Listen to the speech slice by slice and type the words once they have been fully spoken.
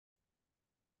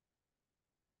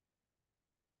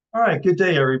All right, good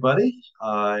day, everybody.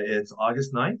 It's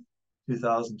August 9th,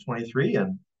 2023,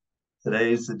 and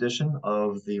today's edition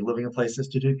of the Living in Place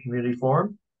Institute Community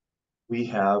Forum. We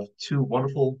have two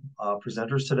wonderful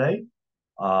presenters today,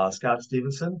 Scott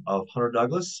Stephenson of Hunter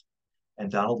Douglas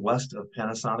and Donald West of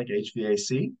Panasonic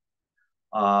HVAC.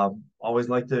 Always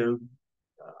like to,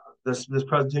 this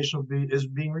presentation is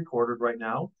being recorded right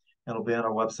now, and it'll be on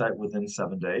our website within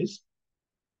 7 days.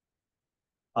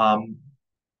 Um,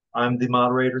 I'm the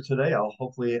moderator today. I'll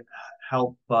hopefully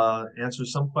help answer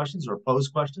some questions or pose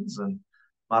questions and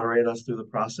moderate us through the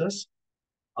process.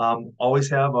 Always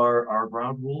have our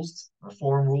ground rules, our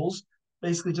forum rules.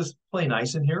 Basically, just play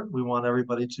nice in here. We want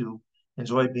everybody to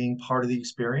enjoy being part of the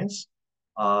experience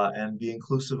and be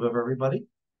inclusive of everybody.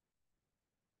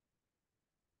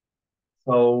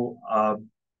 So,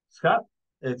 Scott,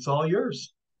 it's all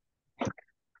yours.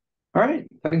 All right,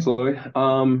 thanks, Louis.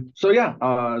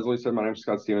 As Louis said, my name is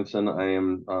Scott Stephenson. I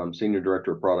am Senior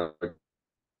Director of Product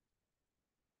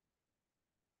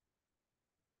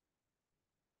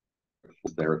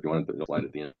there. If you want to slide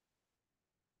at the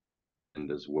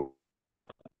end as well.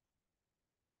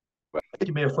 I think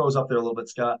you may have froze up there a little bit,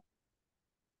 Scott.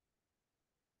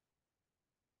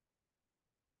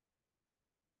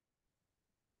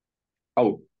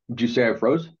 Oh, did you say I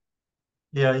froze?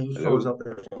 Yeah, you froze Hello? up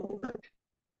there.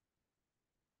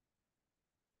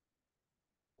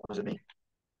 Was it me?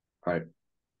 All right,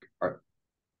 all right.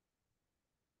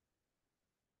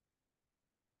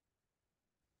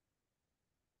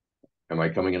 Am I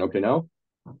coming in okay now?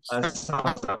 Sounds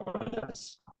that way,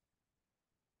 yes.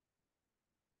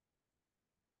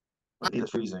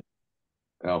 It's freezing.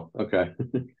 Oh, okay.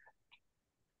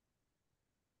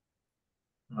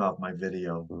 Oh, my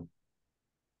video.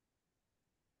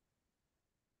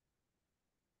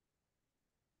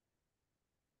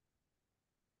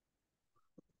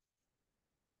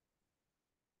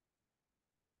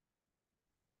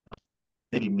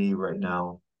 Maybe me right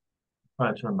now. I'm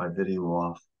trying to turn my video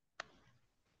off.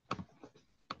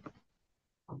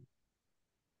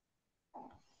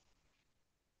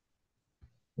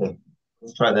 Okay,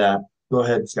 let's try that. Go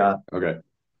ahead, Scott. Okay.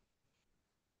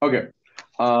 Okay.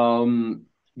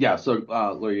 Yeah, so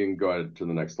Louis, you can go ahead to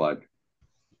the next slide.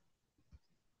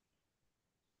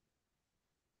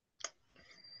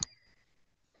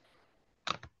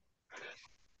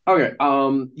 Okay.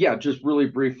 Yeah, just really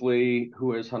briefly,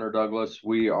 who is Hunter Douglas?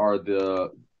 We are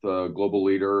the global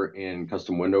leader in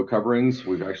custom window coverings.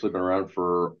 We've actually been around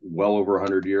for well over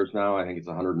 100 years now. I think it's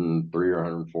 103 or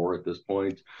 104 at this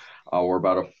point. We're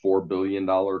about a $4 billion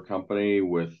company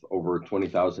with over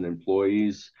 20,000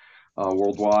 employees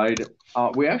worldwide.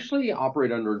 We actually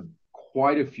operate under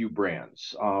quite a few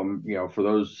brands. For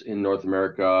those in North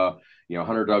America,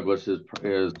 Hunter Douglas is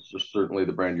certainly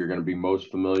the brand you're going to be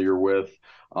most familiar with.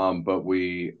 But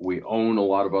we own a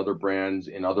lot of other brands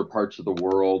in other parts of the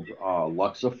world.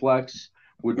 Luxaflex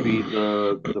would be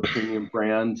the premium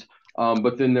brand.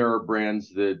 But then there are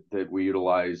brands that we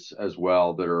utilize as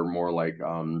well that are more like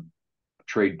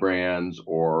trade brands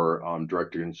or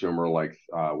direct to consumer, like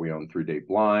we own 3-Day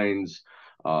Blinds.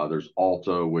 There's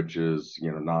Alta, which is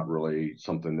not really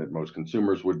something that most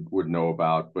consumers would know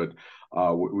about, but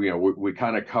we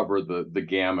kind of cover the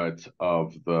gamut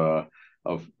of the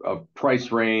of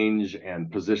price range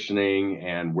and positioning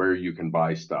and where you can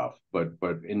buy stuff. But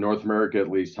in North America, at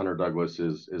least, Hunter Douglas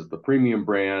is the premium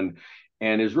brand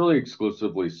and is really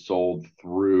exclusively sold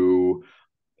through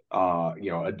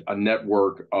a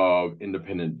network of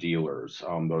independent dealers.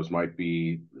 Those might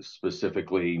be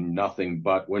specifically nothing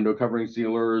but window coverings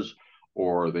dealers,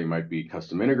 or they might be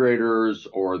custom integrators,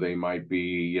 or they might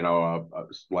be,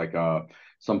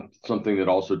 something that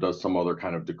also does some other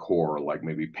kind of decor, like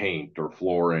maybe paint or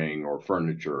flooring or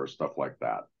furniture or stuff like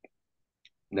that.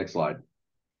 Next slide.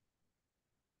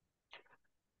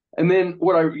 And then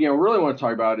what I really want to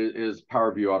talk about is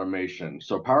PowerView automation.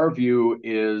 So PowerView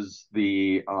is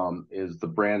the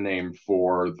brand name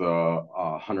for the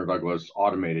Hunter Douglas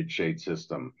automated shade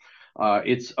system.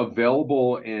 It's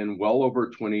available in well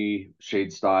over 20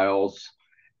 shade styles.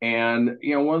 And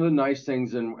one of the nice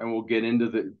things, and we'll get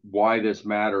into why this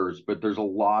matters, but there's a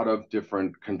lot of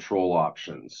different control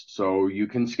options. So you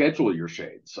can schedule your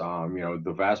shades.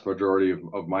 The vast majority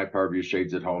of my PowerView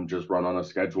shades at home just run on a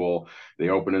schedule. They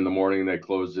open in the morning, they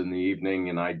close in the evening,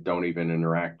 and I don't even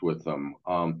interact with them.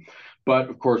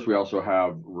 But of course, we also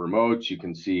have remotes. You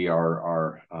can see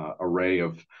our array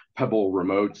of Pebble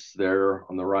remotes there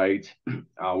on the right.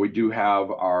 We do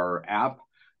have our app,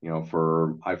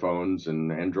 for iPhones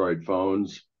and Android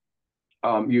phones.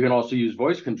 You can also use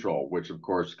voice control, which of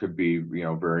course could be,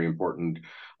 very important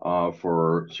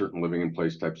for certain living in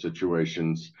place type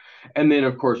situations. And then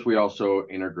of course we also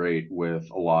integrate with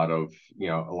a lot of,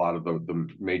 the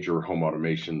major home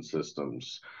automation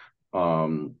systems.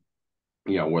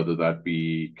 Whether that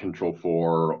be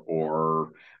Control4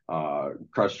 or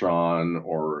Crestron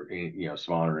or,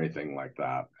 Swan or anything like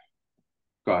that.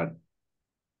 Go ahead.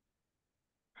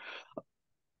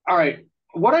 All right.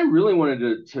 What I really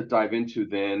wanted to dive into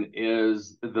then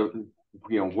is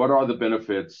what are the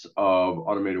benefits of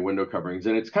automated window coverings?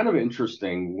 And it's kind of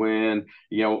interesting when,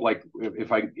 like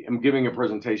if I am giving a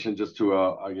presentation just to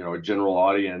a general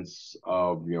audience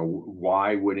of,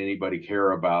 why would anybody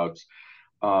care about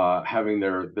having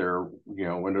their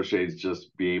window shades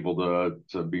just be able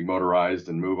to be motorized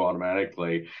and move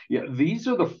automatically. Yeah, these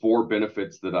are the four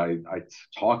benefits that I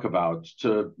talk about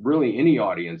to really any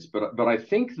audience, but I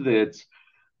think that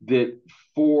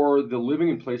for the living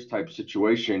in place type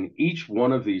situation, each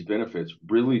one of these benefits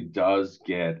really does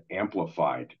get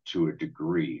amplified to a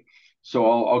degree. So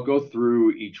I'll go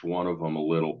through each one of them a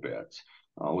little bit.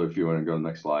 If you want to go to the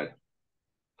next slide.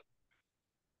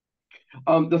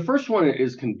 The first one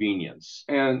is convenience.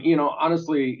 And,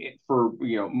 honestly, for,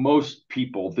 most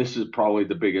people, this is probably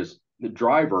the biggest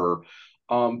driver.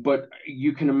 But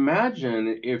you can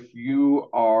imagine if you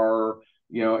are,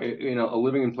 in a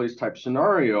living in place type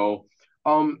scenario,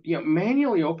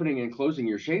 manually opening and closing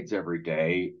your shades every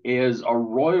day is a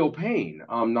royal pain.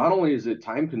 Not only is it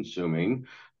time consuming,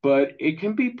 but it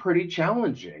can be pretty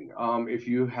challenging if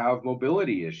you have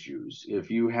mobility issues,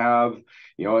 if you have,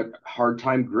 a hard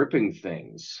time gripping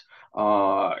things,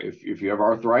 if you have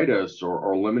arthritis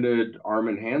or limited arm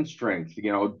and hand strength,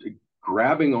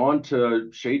 grabbing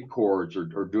onto shade cords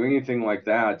or doing anything like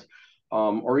that,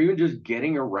 or even just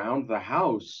getting around the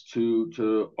house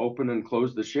to open and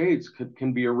close the shades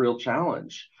can be a real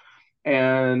challenge.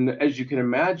 And as you can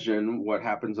imagine, what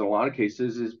happens in a lot of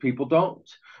cases is people don't.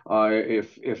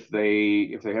 If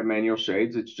they have manual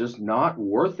shades, it's just not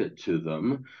worth it to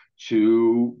them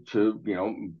to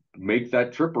make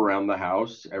that trip around the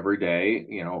house every day,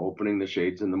 opening the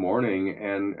shades in the morning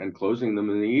and closing them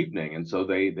in the evening. And so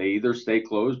they either stay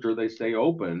closed or they stay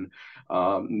open,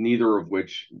 neither of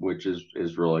which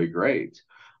is really great.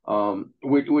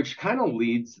 Which kind of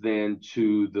leads then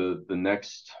to the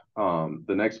next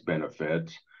benefit.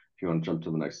 If you want to jump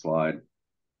to the next slide.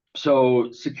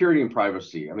 So security and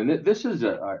privacy. I mean, this is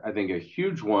I think a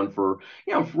huge one for,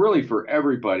 really for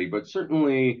everybody, but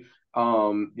certainly,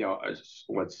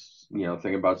 let's,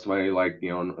 think about somebody like,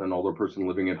 an older person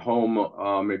living at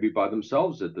home, maybe by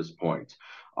themselves at this point.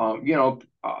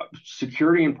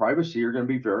 Security and privacy are going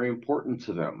to be very important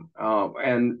to them.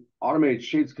 And automated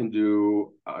shades can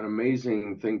do an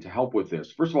amazing thing to help with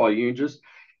this. First of all, you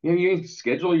can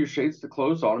schedule your shades to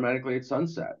close automatically at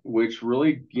sunset, which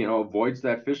really, avoids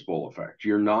that fishbowl effect.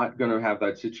 You're not going to have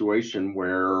that situation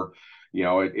where,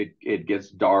 it gets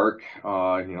dark. Think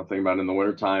about it in the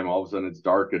wintertime, all of a sudden it's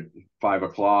dark at 5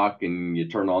 o'clock and you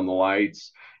turn on the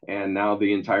lights and now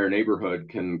the entire neighborhood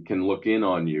can look in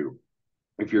on you.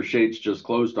 If your shades just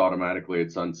closed automatically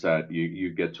at sunset,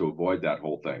 you get to avoid that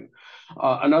whole thing.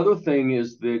 Another thing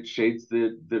is that shades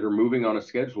that are moving on a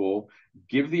schedule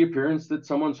give the appearance that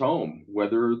someone's home,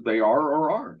 whether they are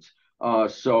or aren't.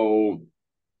 So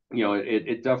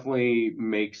it definitely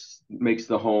makes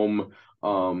the home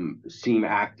seem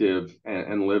active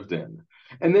and lived in.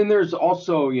 And then there's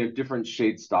also, different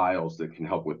shade styles that can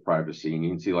help with privacy. And you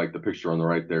can see like the picture on the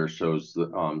right there shows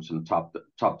some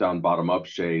top down, bottom up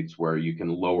shades where you can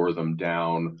lower them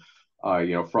down,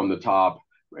 from the top,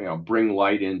 bring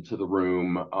light into the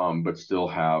room, but still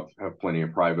have plenty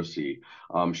of privacy.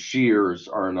 Sheer shades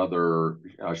are another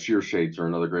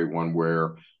great one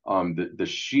where the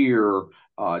sheer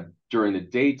during the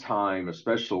daytime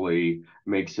especially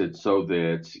makes it so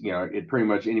that it pretty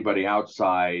much anybody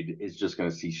outside is just going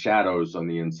to see shadows on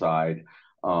the inside,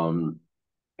 and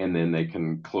then they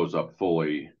can close up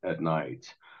fully at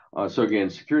night. So again,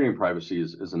 security and privacy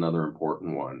is another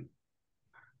important one.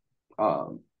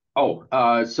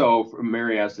 So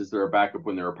Mary asked, is there a backup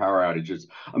when there are power outages?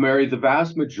 Mary, the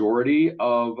vast majority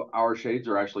of our shades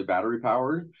are actually battery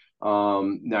powered.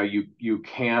 Now you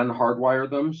can hardwire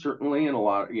them certainly in a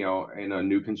lot, in a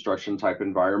new construction type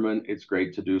environment. It's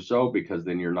great to do so because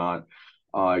then you're not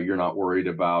worried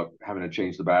about having to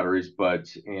change the batteries. But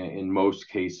in most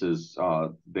cases,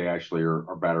 they actually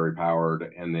are battery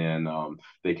powered, and then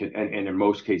they can, and in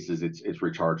most cases, it's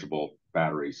rechargeable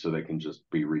batteries, so they can just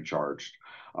be recharged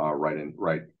right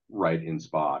in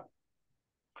spot.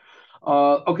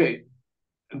 Okay.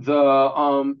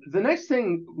 The next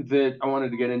thing that I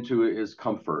wanted to get into is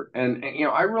comfort. And you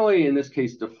know, I really in this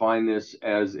case define this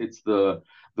as it's the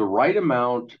right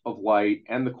amount of light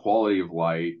and the quality of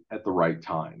light at the right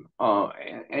time.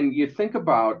 And you think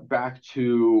about back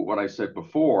to what I said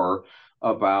before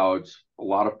about a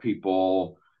lot of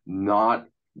people not,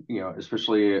 you know,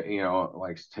 especially, you know,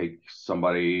 like take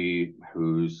somebody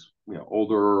who's, you know,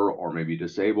 older or maybe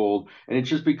disabled, and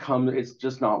it's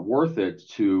just not worth it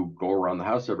to go around the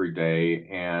house every day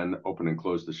and open and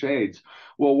close the shades.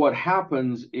 Well, what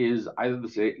happens is either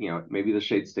you know, maybe the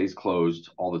shade stays closed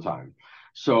all the time,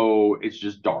 so it's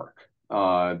just dark.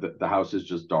 The house is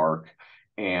just dark,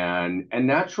 and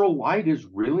natural light is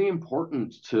really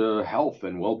important to health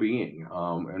and well-being,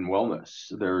 and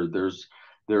wellness.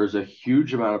 There's a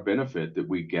huge amount of benefit that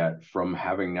we get from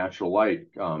having natural light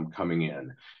coming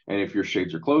in. And if your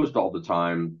shades are closed all the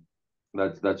time,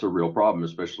 that's a real problem,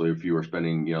 especially if you are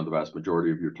spending, you know, the vast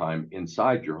majority of your time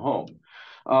inside your home.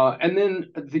 And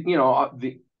then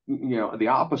the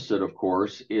opposite, of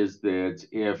course, is that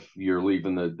if you're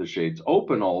leaving the shades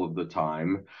open all of the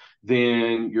time,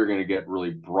 then you're going to get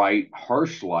really bright,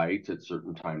 harsh light at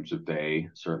certain times of day,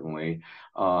 certainly,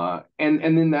 and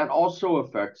then that also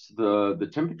affects the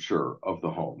temperature of the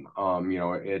home. You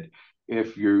know,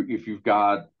 if you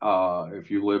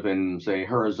live in, say,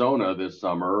 Arizona this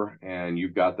summer and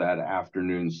you've got that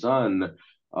afternoon sun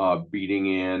beating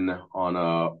in on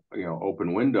a, you know,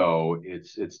 open window,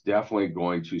 it's definitely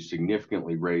going to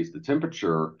significantly raise the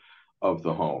temperature of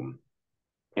the home.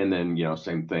 And then, you know,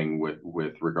 same thing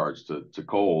with regards to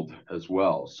cold as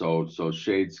well. So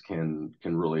shades can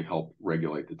really help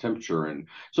regulate the temperature. And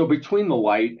so between the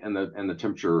light and the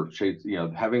temperature, shades, you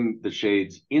know, having the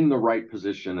shades in the right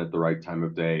position at the right time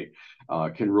of day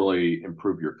can really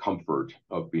improve your comfort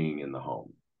of being in the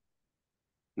home.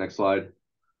 Next slide.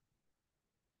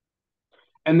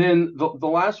 And then the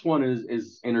last one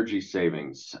is energy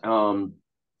savings. And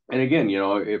again, you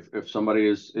know, if somebody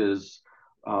is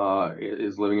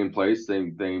living in place, they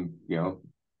you know,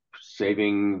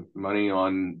 saving money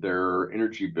on their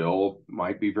energy bill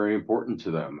might be very important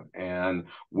to them. And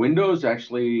windows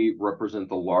actually represent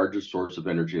the largest source of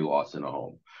energy loss in a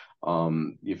home.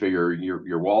 You figure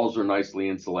your walls are nicely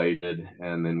insulated,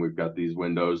 and then we've got these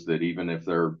windows that even if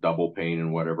they're double pane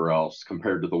and whatever else,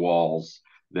 compared to the walls,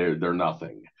 they're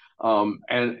nothing.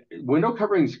 And window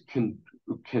coverings can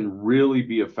really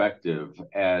be effective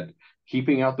at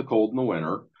keeping out the cold in the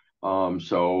winter.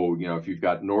 So, you know, if you've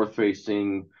got north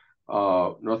facing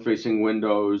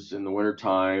windows in the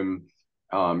wintertime,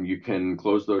 you can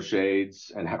close those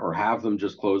shades or have them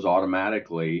just close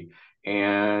automatically,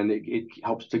 and it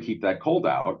helps to keep that cold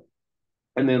out.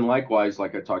 And then likewise,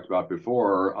 like I talked about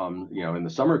before, you know, in the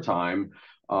summertime,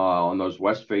 on those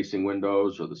west-facing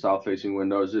windows or the south-facing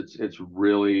windows, it's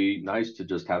really nice to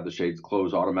just have the shades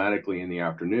close automatically in the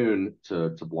afternoon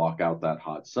to block out that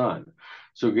hot sun.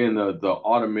 So again, the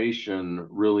automation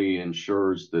really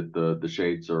ensures that the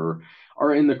shades are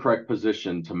in the correct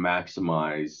position to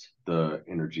maximize the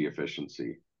energy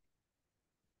efficiency.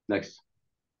 Next.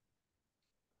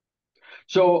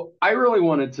 So I really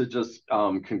wanted to just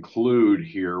conclude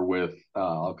here with,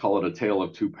 I'll call it a tale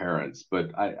of two parents,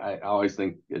 but I always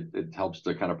think it helps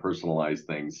to kind of personalize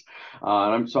things. So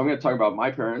I'm going to talk about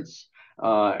my parents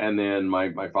and then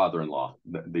my father-in-law.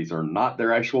 These are not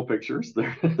their actual pictures;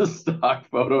 they're stock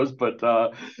photos, but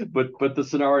the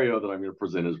scenario that I'm going to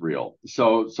present is real.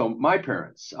 So my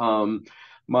parents, my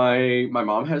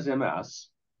mom has MS,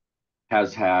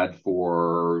 has had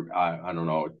for, I don't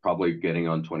know, probably getting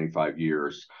on 25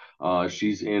 years.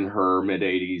 She's in her mid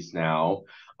 80s now.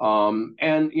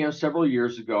 And, you know, several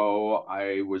years ago,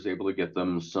 I was able to get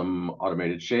them some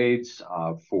automated shades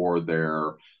for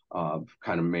their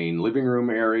kind of main living room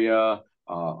area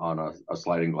on a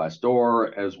sliding glass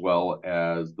door, as well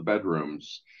as the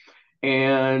bedrooms.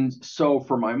 And so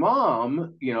for my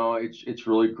mom, you know, it's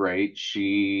really great.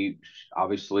 She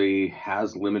obviously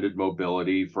has limited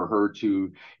mobility. For her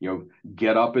to, you know,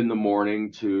 get up in the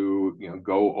morning to, you know,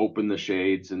 go open the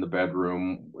shades in the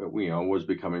bedroom, you know, was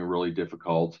becoming really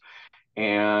difficult.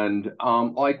 And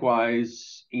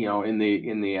likewise, you know, in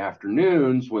the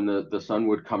afternoons when the sun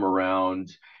would come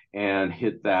around and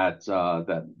hit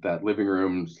that living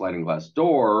room sliding glass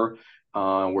door,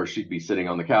 where she'd be sitting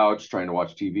on the couch trying to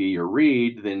watch TV or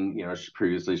read, then, you know,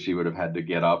 previously she would have had to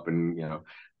get up and, you know,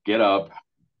 get up,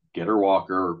 get her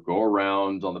walker, go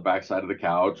around on the backside of the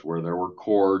couch where there were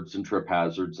cords and trip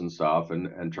hazards and stuff,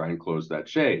 and try and close that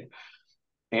shade.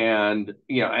 And,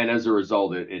 you know, and as a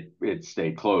result, it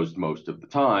stayed closed most of the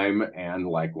time. And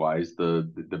likewise, the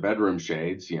bedroom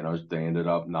shades, you know, they ended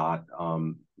up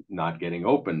not getting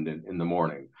opened in the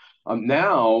morning.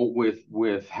 Now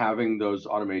with having those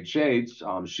automated shades,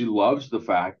 she loves the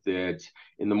fact that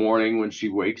in the morning when she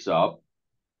wakes up,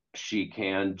 she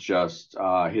can just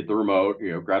hit the remote,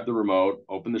 grab the remote,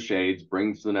 open the shades,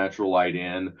 brings the natural light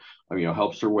in,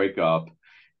 helps her wake up.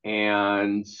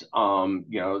 And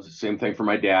same thing for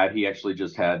my dad. He actually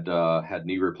just had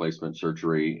knee replacement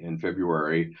surgery in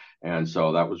February, and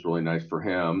so that was really nice for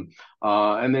him.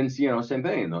 And then same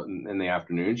thing in the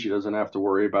afternoon. She doesn't have to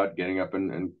worry about getting up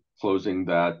and closing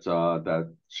that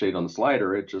shade on the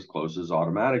slider. It just closes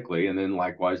automatically. And then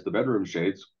likewise, the bedroom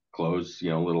shades close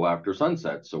a little after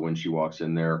sunset. So when she walks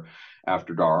in there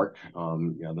after dark,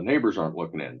 the neighbors aren't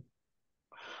looking in.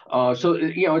 So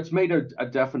it's made a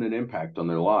definite impact on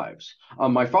their lives.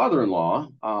 My father-in-law,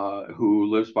 who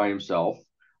lives by himself,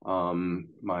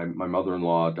 my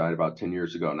mother-in-law died about 10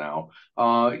 years ago now.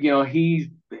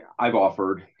 I've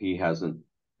offered, he hasn't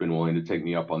been willing to take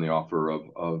me up on the offer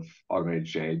of automated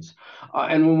shades.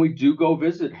 And when we do go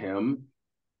visit him,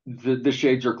 the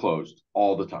shades are closed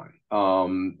all the time.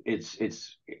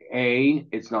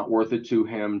 It's not worth it to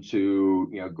him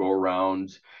to go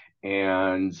around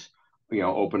and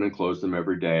open and close them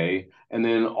every day. And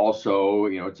then also,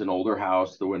 it's an older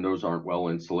house, the windows aren't well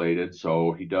insulated,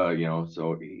 so he does,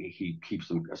 so he keeps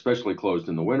them especially closed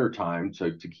in the winter time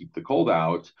to keep the cold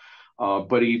out.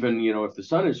 But even if the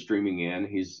sun is streaming in,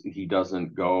 he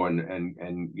doesn't go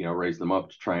and raise them up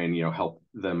to try and help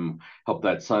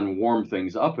that sun warm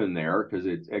things up in there, because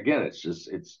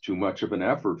it's too much of an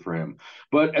effort for him.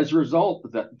 But as a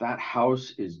result, that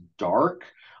house is dark.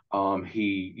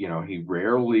 He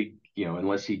rarely,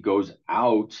 unless he goes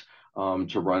out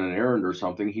to run an errand or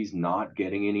something, he's not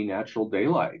getting any natural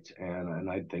daylight,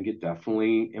 and I think it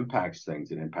definitely impacts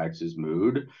things. It impacts his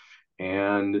mood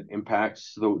and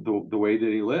impacts the way that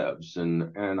he lives,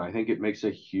 and I think it makes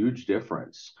a huge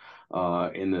difference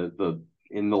in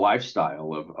the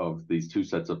lifestyle of these two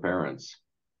sets of parents.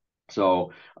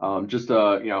 So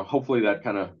hopefully that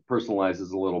kind of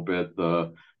personalizes a little bit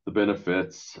the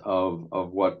benefits of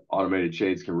what automated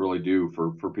shades can really do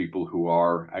for people who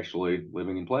are actually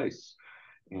living in place.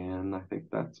 And I think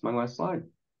that's my last slide.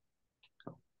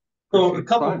 So a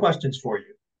couple questions for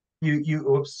you.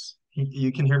 Oops,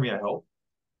 you can hear me, I hope.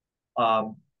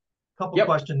 Couple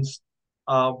questions.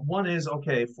 One is,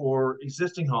 okay, for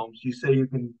existing homes, you say you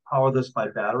can power this by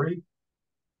battery.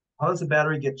 How does the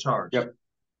battery get charged? Yep.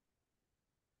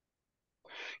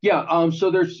 Yeah,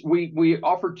 so we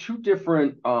offer two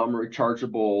different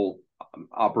rechargeable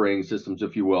operating systems,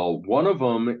 if you will. One of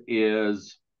them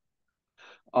is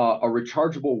a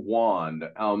rechargeable wand,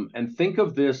 and think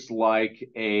of this like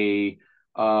a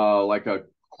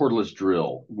cordless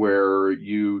drill where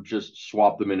you just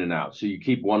swap them in and out. So you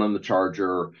keep one on the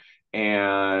charger,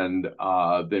 and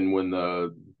then when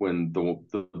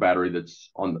the battery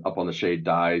that's up on the shade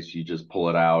dies, you just pull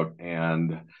it out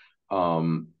and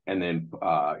then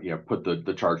put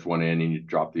the charged one in, and you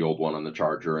drop the old one on the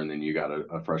charger, and then you got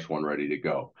a fresh one ready to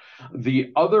go.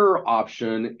 The other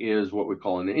option is what we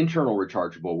call an internal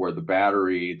rechargeable, where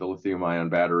the lithium-ion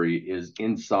battery is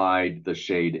inside the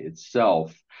shade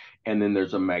itself, and then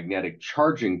there's a magnetic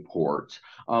charging port.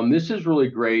 This is really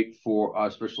great for,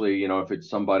 especially if it's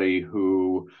somebody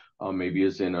who maybe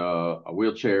is in a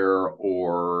wheelchair,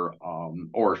 or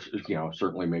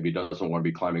certainly maybe doesn't want to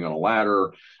be climbing on a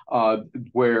ladder,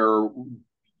 where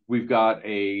we've got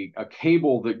a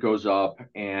cable that goes up,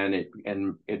 and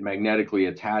it magnetically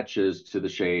attaches to the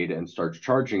shade and starts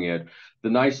charging it. The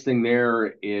nice thing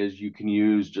there is you can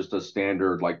use just a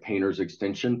standard like painter's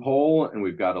extension pole, and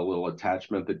we've got a little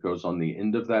attachment that goes on the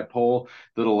end of that pole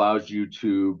that allows you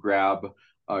to grab,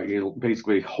 it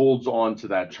basically holds on to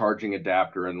that charging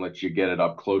adapter and lets you get it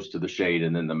up close to the shade,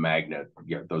 and then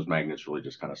those magnets really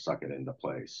just kind of suck it into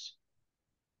place.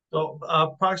 So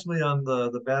approximately on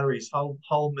the batteries,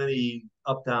 how many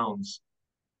up downs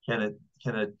can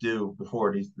it do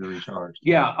before it needs to be recharged?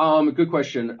 Yeah, good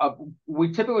question.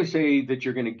 We typically say that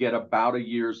you're going to get about a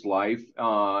year's life.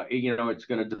 It's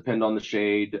going to depend on the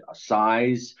shade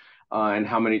size, and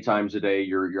how many times a day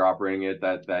you're operating it.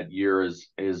 That year is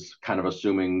kind of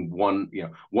assuming one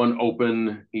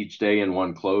open each day and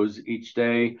one close each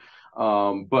day.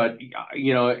 But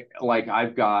like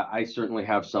I certainly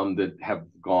have some that have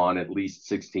gone at least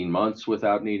 16 months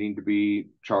without needing to be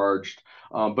charged.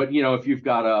 But if you've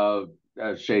got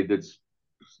a shade that's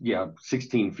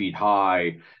 16 feet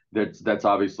high, that's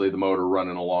obviously the motor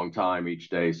running a long time each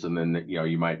day. So then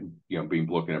you might be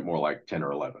looking at more like 10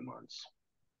 or 11 months.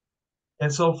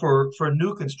 And so for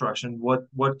new construction, what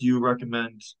do you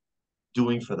recommend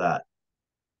doing for that?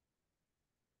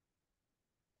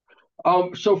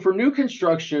 So for new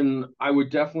construction, I would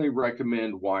definitely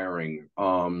recommend wiring,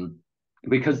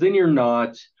 because then you're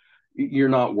not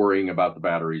worrying about the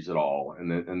batteries at all,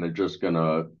 and they're just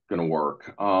gonna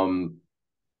work. And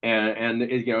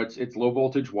it's low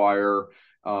voltage wire.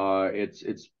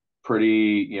 It's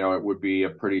pretty, it would be a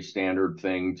pretty standard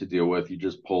thing to deal with. You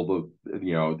just pull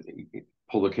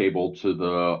the cable to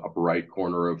the upper right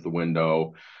corner of the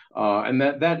window, and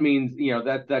that means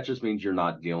that just means you're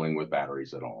not dealing with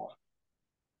batteries at all.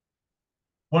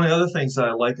 One of the other things that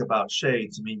I like about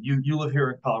shades, I mean, you live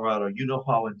here in Colorado, you know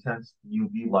how intense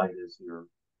UV light is here,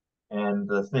 and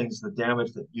the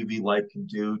damage that UV light can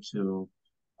do to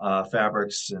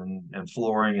fabrics and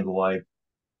flooring and the like.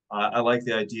 I like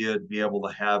the idea to be able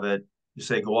to have it, you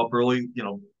say, go up early,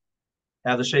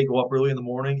 have the shade go up early in the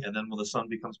morning, and then when the sun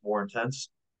becomes more intense,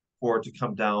 for it to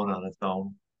come down on its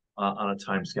own on a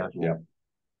time Yeah, schedule.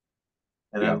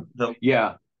 And yeah, then the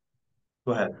yeah.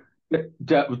 go ahead.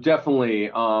 Definitely.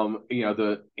 And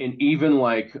even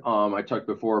like I talked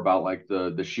before about like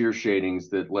the shear shadings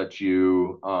that let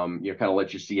you kind of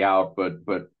let you see out,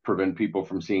 but prevent people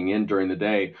from seeing in during the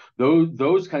day.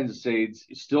 Those kinds of shades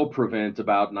still prevent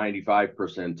about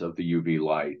 95% of the UV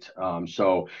light.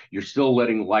 So you're still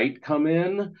letting light come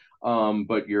in,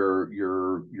 but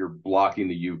you're blocking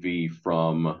the UV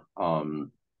from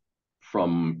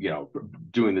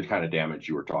doing the kind of damage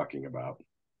you were talking about.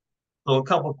 So a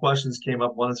couple of questions came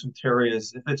up. One is from Terry: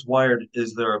 is if it's wired,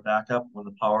 is there a backup when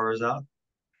the power is out?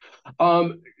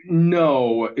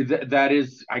 No, that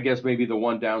is, I guess, maybe the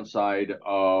one downside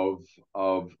of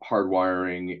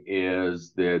hardwiring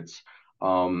is that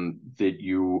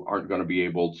you aren't going to be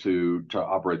able to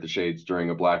operate the shades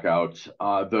during a blackout.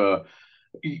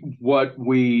 What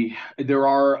we there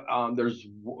are there's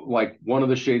like one of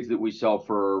the shades that we sell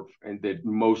for, and that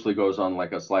mostly goes on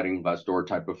like a sliding glass door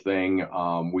type of thing.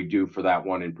 We do for that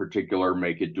one in particular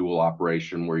make it dual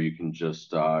operation where you can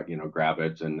just grab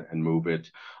it and move it,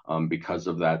 because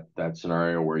of that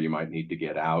scenario where you might need to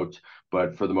get out.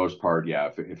 But for the most part, yeah,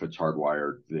 if it's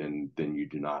hardwired, then you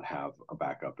do not have a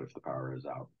backup if the power is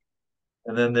out.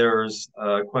 And then there's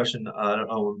a question. I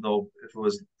don't know if it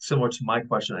was similar to my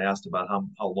question I asked about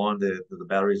how long the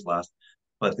batteries last.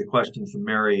 But the question from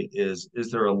Mary is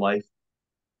there a life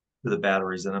to the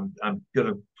batteries? And I'm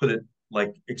gonna put it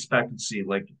like expectancy,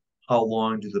 like how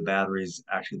long do the batteries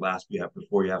actually last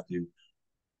before you have to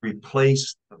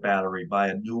replace the battery by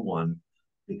a new one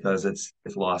because it's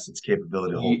lost its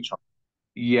capability to hold charge.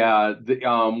 Yeah,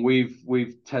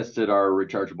 we've tested our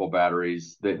rechargeable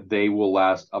batteries that they will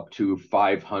last up to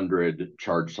 500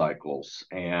 charge cycles,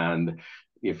 and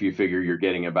if you figure you're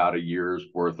getting about a year's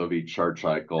worth of each charge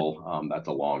cycle, that's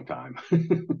a long time.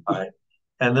 All right.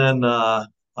 And then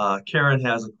Karen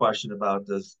has a question about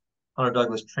does Hunter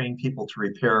Douglas train people to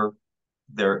repair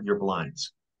your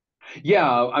blinds?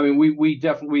 Yeah, I mean, we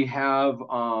definitely have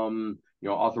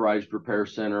authorized repair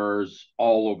centers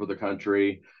all over the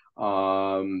country,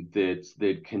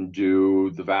 that can do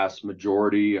the vast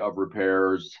majority of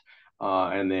repairs.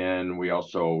 And then we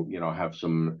also have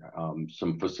some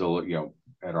facility,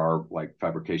 at our like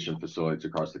fabrication facilities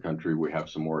across the country. We have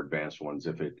some more advanced ones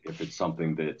if it's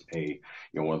something that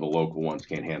one of the local ones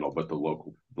can't handle, but the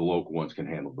local ones can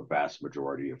handle the vast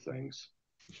majority of things.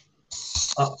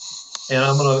 Uh, and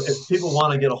I'm gonna, if people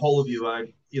want to get a hold of you, I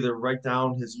either write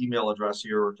down his email address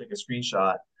here or take a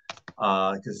screenshot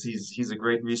because he's a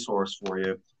great resource for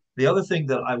you. The other thing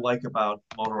that I like about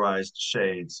motorized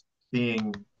shades,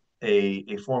 being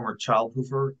a former child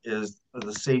proofer, is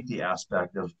the safety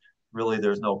aspect of really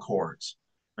there's no cords.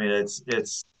 I mean,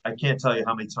 it's I can't tell you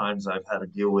how many times I've had to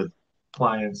deal with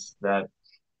clients that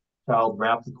child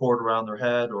wrapped the cord around their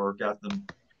head or got them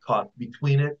caught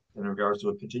between it in regards to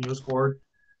a continuous cord.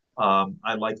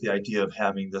 I like the idea of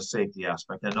having the safety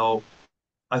aspect.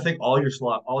 I think all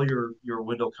your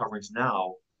window coverings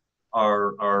now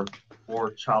are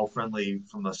more child friendly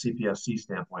from a CPSC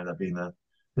standpoint, that being the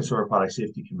Consumer Product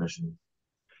Safety Commission.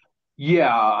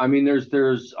 Yeah, I mean,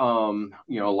 there's a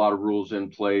lot of rules in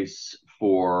place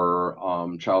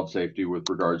for child safety with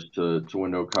regards to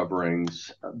window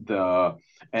coverings. But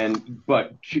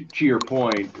to your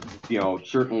point,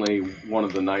 certainly one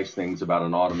of the nice things about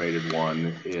an automated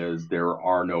one is there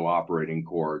are no operating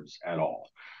cords at all.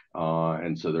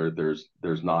 And so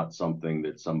there's not something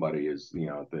that somebody is,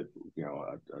 a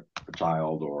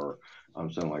child or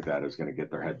something like that is going to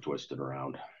get their head twisted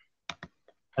around.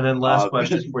 And then last Uh,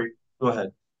 question for you. Go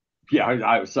ahead.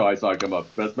 Yeah, so I saw it come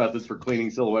up. Best methods for cleaning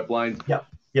silhouette blinds. Yeah.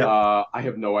 Yeah. I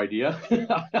have no idea.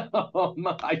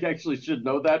 I actually should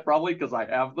know that probably because I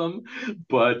have them.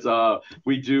 But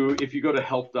we do, if you go to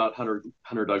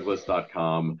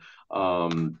help.hunterdouglas.com,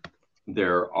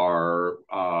 There are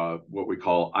what we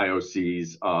call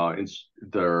IOCs,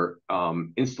 their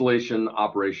installation,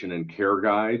 operation, and care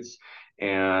guides.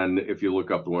 And if you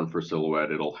look up the one for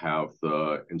Silhouette, it'll have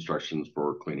the instructions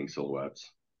for cleaning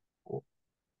silhouettes.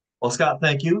 Well, Scott,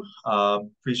 thank you.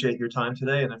 Appreciate your time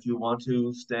today. And if you want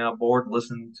to stay on board and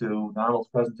listen to Donald's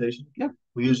presentation, Yeah,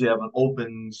 we usually have an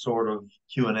open sort of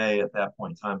Q&A at that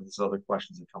point in time with other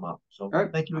questions that come up. So all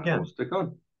right. thank you again. We'll stick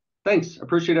on. Thanks.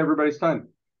 Appreciate everybody's time.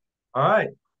 All right.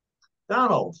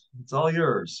 Donald, it's all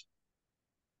yours.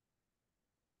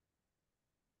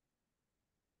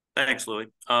 Thanks, Louis.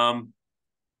 I'm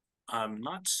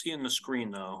not seeing the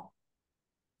screen though.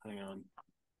 Hang on.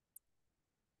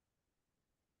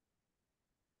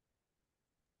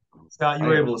 Scott, you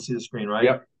were able to see the screen, right?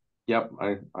 Yep. Yep.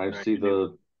 I see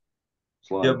the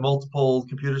slide. You have multiple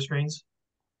computer screens?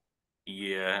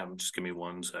 Yeah, just give me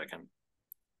 1 second.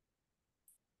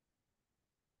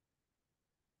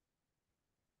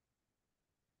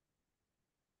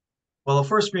 Well, the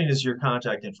first screen is your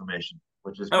contact information,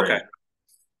 which is great. Okay.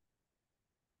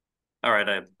 All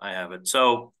right, I have it.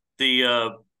 So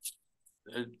the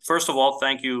first of all,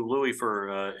 thank you, Louis,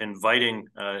 for inviting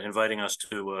us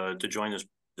to join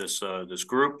this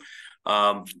group.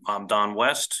 I'm Don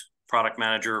West, product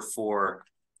manager for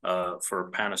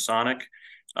Panasonic.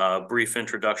 Brief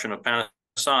introduction of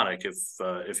Panasonic,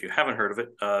 if you haven't heard of it,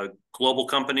 global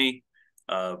company.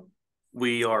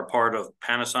 We are part of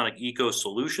Panasonic Eco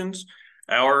Solutions.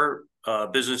 Our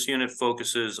business unit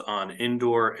focuses on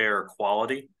indoor air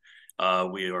quality.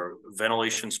 We are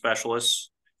ventilation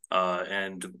specialists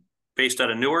and based out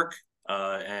of Newark.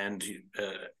 And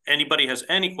anybody has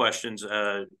any questions,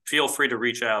 feel free to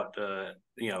reach out,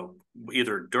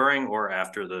 either during or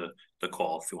after the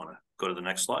call. If you want to go to the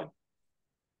next slide.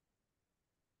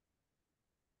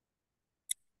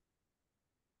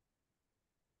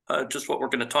 Just what we're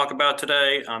going to talk about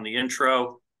today on the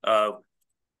intro,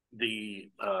 the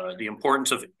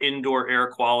importance of indoor air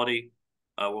quality.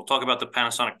 We'll talk about the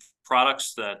Panasonic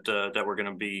products that we're going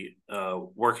to be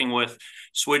working with.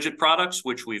 Swidget products,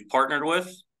 which we've partnered with,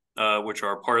 which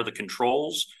are part of the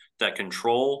controls that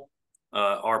control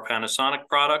our Panasonic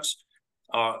products.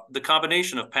 The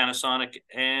combination of Panasonic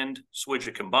and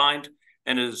Swidget combined,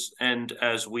 and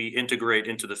as we integrate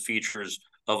into the features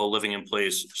of a living in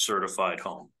place certified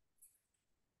home.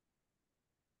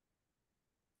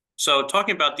 So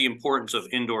talking about the importance of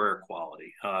indoor air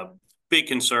quality, big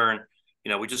concern.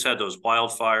 We just had those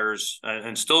wildfires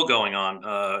and still going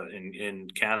on in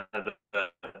Canada.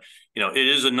 It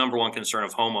is a number one concern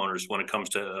of homeowners when it comes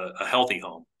to a healthy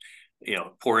home.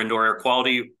 Poor indoor air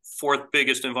quality, fourth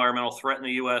biggest environmental threat in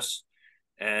the U.S.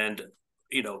 And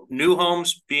new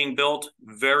homes being built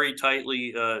very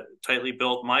tightly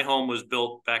built. My home was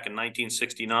built back in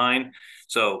 1969,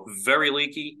 so very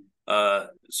leaky.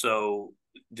 So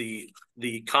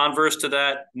the converse to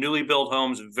that, newly built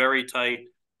homes, very tight.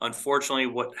 Unfortunately,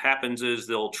 what happens is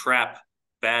they'll trap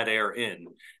bad air in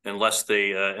unless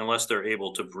they're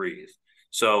able to breathe.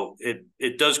 So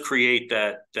it does create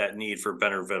that need for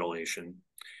better ventilation,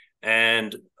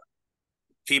 and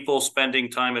people spending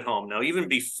time at home. Now, even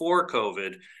before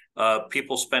COVID,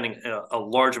 people spending a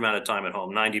large amount of time at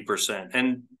home, 90%.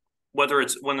 And whether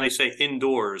it's when they say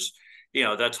indoors,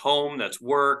 that's home, that's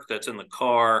work, that's in the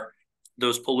car.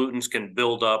 Those pollutants can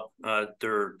build up.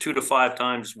 They're 2 to 5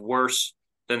 times worse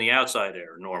than the outside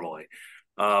air normally.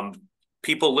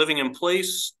 People living in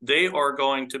place, they are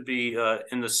going to be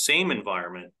in the same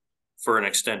environment for an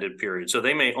extended period. So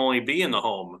they may only be in the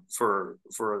home for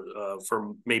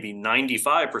maybe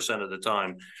 95% of the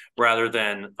time, rather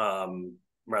than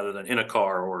in a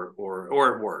car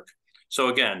or at work. So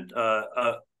again,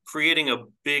 creating a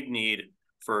big need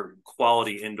for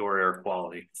quality indoor air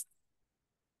quality.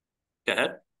 Go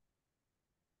ahead.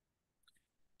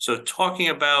 So talking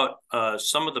about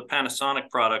some of the Panasonic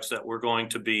products that we're going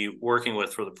to be working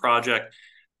with for the project,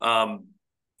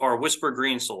 are Whisper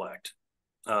Green Select.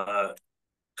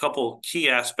 Couple key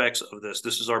aspects of this.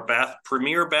 This is our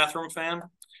premier bathroom fan.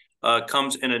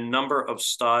 Comes in a number of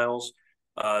styles.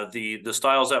 The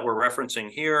styles that we're referencing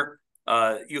here,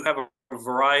 you have a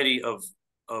variety of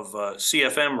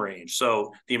CFM range.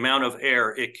 So the amount of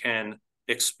air it can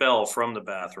expel from the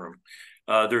bathroom.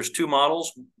 There's 2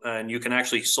 models, and you can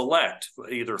actually select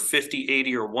either 50,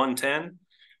 80, or 110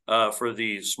 for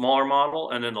the smaller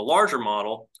model. And then the larger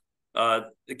model,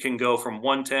 it can go from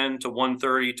 110 to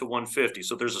 130 to 150.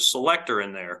 So there's a selector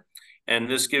in there. And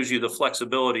this gives you the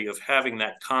flexibility of having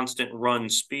that constant run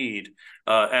speed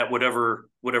at whatever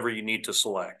you need to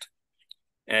select.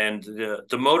 And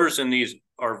the motors in these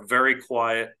are very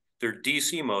quiet. they're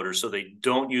DC motors, so they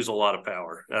don't use a lot of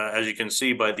power. As you can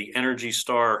see by the Energy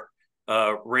Star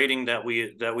rating that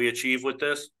we achieve with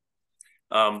this.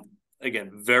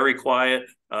 Again, very quiet.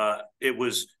 It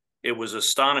was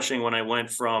astonishing when I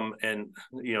went from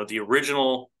the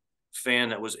original fan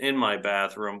that was in my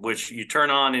bathroom, which you turn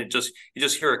on and you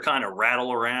just hear it kind of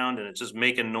rattle around and it's just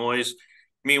making noise.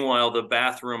 Meanwhile, the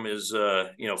bathroom is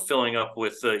filling up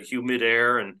with humid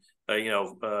air and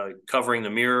covering the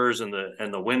mirrors and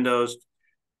the windows.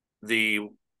 We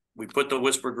put the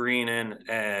Whisper Green in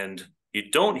and you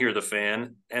don't hear the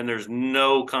fan, and there's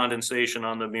no condensation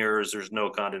on the mirrors. There's no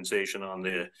condensation on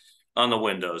the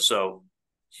windows. So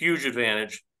huge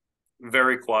advantage,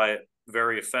 very quiet,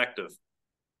 very effective.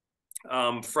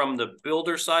 From the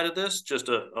builder side of this, just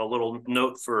a little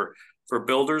note for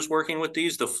builders working with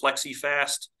these, the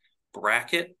FlexiFast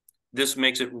bracket, this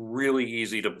makes it really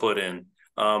easy to put in.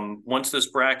 Once this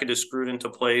bracket is screwed into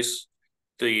place,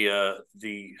 the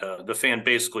fan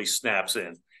basically snaps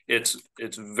in. It's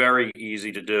very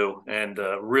easy to do, and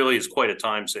really is quite a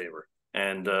time saver.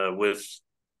 And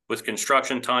with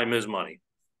construction, time is money.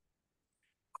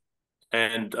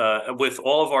 And with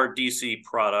all of our DC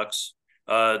products,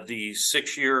 the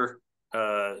 6-year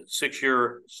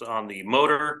on the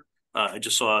motor, I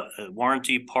just saw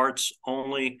warranty parts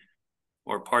only,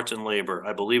 or parts and labor.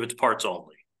 I believe it's parts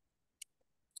only.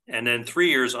 And then 3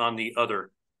 years on the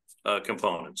other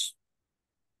components.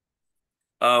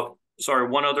 Sorry,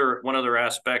 one other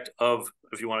aspect of,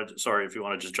 if you want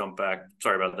to just jump back.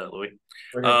 Sorry about that, Louis.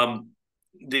 Okay.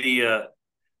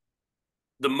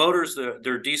 The motors,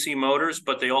 they're DC motors,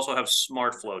 but they also have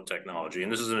smart flow technology,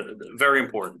 and this is very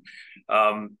important.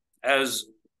 As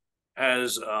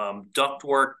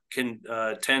ductwork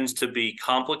tends to be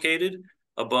complicated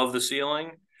above the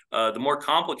ceiling, the more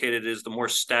complicated it is, the more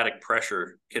static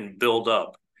pressure can build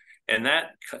up, and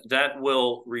that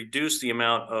will reduce the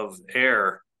amount of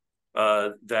air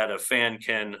that a fan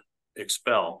can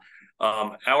expel.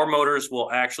 Our motors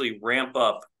will actually ramp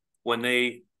up when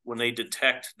they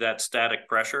detect that static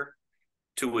pressure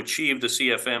to achieve the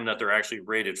CFM that they're actually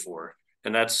rated for,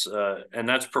 and that's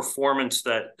performance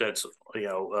that's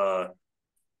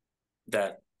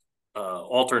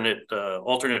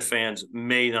alternate fans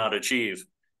may not achieve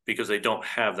because they don't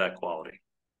have that quality.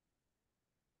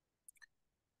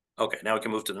 Okay, now we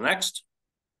can move to the next.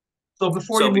 So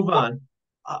before you move on,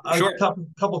 sure. A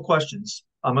couple questions.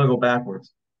 I'm going to go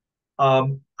backwards.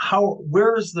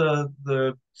 Where is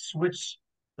the switch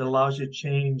that allows you to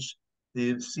change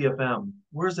the CFM?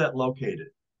 Where is that located?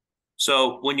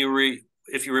 So when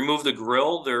if you remove the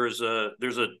grill, there's a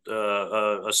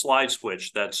slide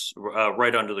switch that's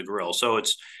right under the grill. So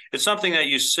it's something that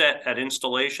you set at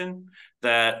installation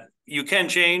that you can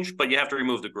change, but you have to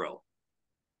remove the grill.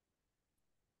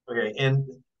 Okay, and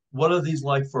what are these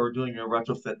like for doing a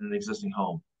retrofit in an existing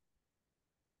home?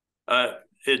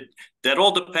 That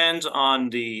all depends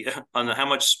on how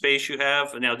much space you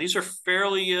have. Now these are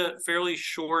fairly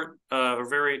short,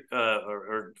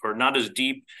 or not as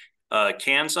deep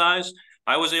can size.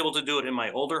 I was able to do it in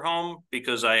my older home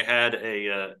because I had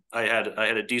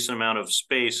a decent amount of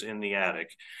space in the attic.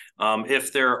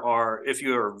 If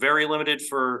you are very limited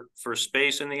for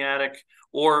space in the attic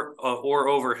or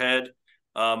overhead,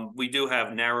 we do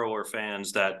have narrower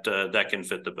fans that can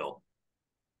fit the bill.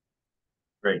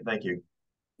 Great, thank you.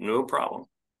 No problem.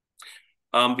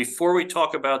 Before we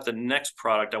talk about the next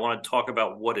product, I want to talk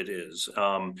about what it is.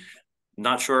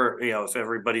 Not sure, if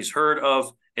everybody's heard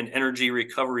of an energy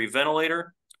recovery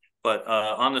ventilator, but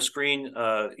on the screen,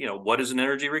 what is an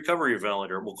energy recovery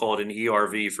ventilator? We'll call it an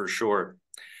ERV for short.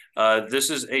 This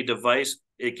is a device.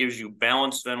 It gives you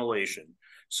balanced ventilation.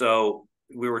 So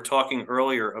we were talking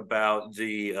earlier about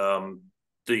the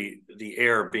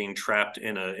air being trapped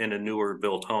in a newer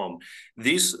built home.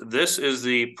 This is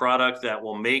the product that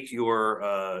will make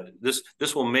your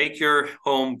this will make your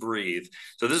home breathe.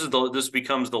 So this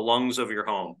becomes the lungs of your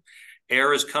home.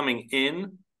 Air is coming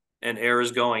in and air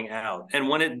is going out. And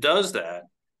when it does that,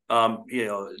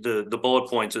 the bullet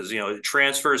points is, it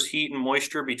transfers heat and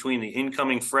moisture between the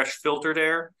incoming fresh filtered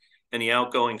air and the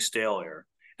outgoing stale air.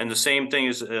 And the same thing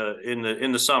is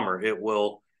in the summer. It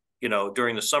will,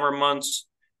 during the summer months,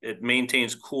 it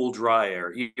maintains cool, dry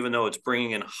air, even though it's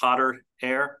bringing in hotter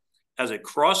air. As it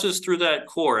crosses through that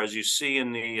core, as you see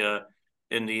in the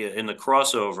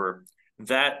crossover,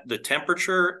 that the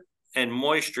temperature and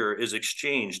moisture is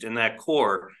exchanged in that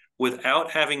core without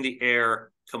having the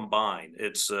air combine.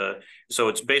 So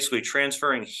it's basically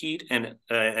transferring heat and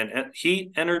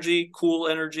heat energy, cool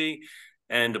energy,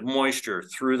 and moisture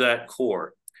through that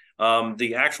core.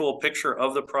 The actual picture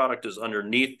of the product is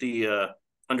underneath the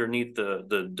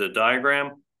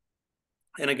diagram.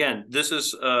 And again, this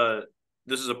is a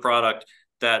product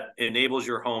that enables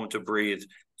your home to breathe,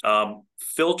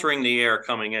 filtering the air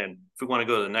coming in. If we want to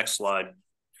go to the next slide.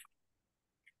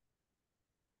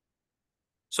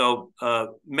 So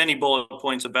many bullet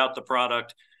points about the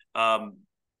product.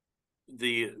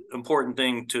 The important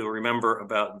thing to remember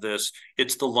about this,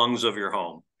 it's the lungs of your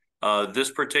home.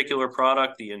 This particular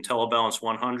product, the IntelliBalance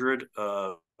 100,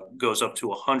 goes up to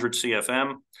 100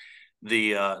 CFM.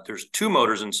 There's two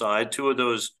motors inside, two of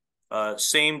those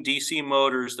same DC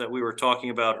motors that we were talking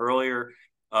about earlier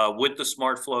with the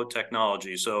SmartFlow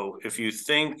technology. So if you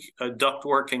think a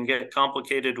ductwork can get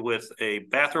complicated with a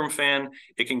bathroom fan,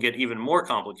 it can get even more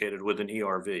complicated with an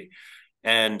ERV.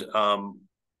 And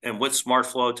with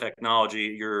SmartFlow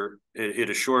technology, it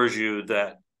assures you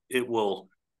that it will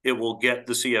get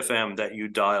the CFM that you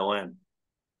dial in.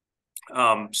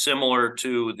 Similar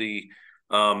to the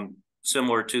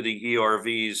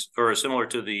ERVs, or similar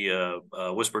to the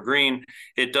Whisper Green,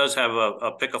 it does have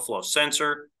a Pick-a-Flow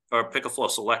sensor, or Pick-a-Flow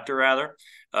selector rather.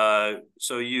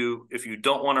 So if you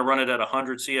don't want to run it at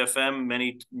 100 CFM,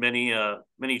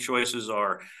 many choices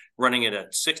are running it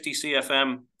at 60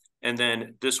 CFM. And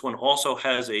then this one also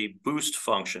has a boost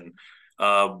function,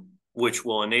 which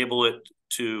will enable it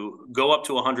to go up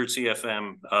to 100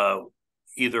 CFM,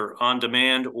 either on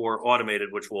demand or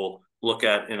automated, which we'll look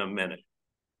at in a minute.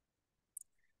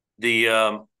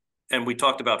 And we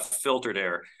talked about filtered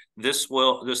air. This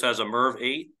has a MERV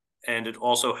 8, and it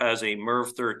also has a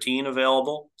MERV 13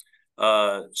 available.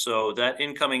 So that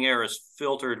incoming air is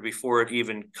filtered before it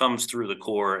even comes through the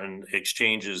core and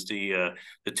exchanges the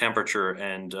temperature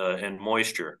and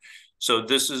moisture. So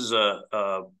this is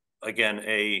again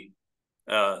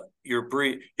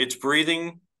it's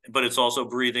breathing, but it's also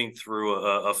breathing through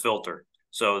a filter.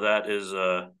 So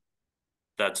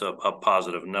that's a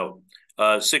positive note.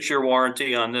 6-year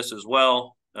warranty on this as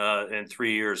well, and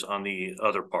 3 years on the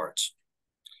other parts.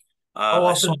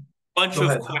 I saw a bunch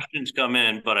of questions come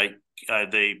in, but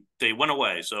they went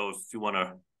away. So if you want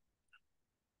to.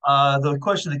 The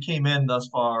question that came in thus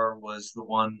far was the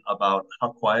one about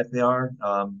how quiet they are.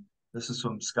 This is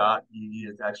from Scott. You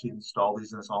need to actually install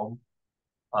these in his home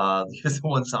because the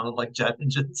one sounded like jet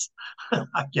engines.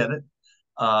 I get it.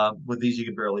 With these, you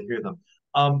can barely hear them.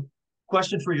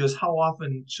 Question for you is, how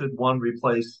often should one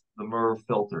replace the MERV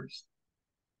filters?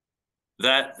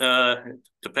 That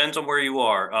depends on where you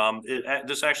are.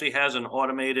 This actually has an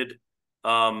automated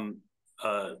counter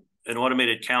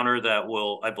that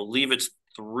will, I believe it's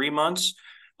 3 months.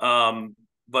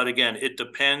 But again, it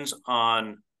depends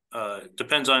on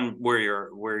where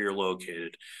you're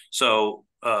located. So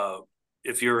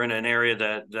if you're in an area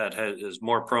that is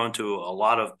more prone to a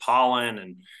lot of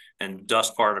pollen and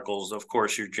dust particles, of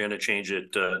course you're going to change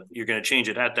it. You're going to change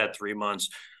it at that 3 months.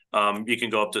 You can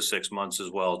go up to 6 months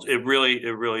as well. It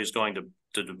really is going to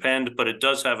depend, but it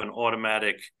does have an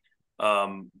automatic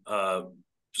beeper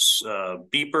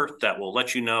that will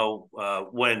let you know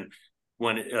when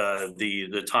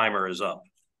the timer is up.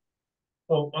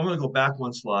 Oh, I'm going to go back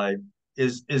one slide.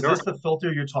 Is Sure. This the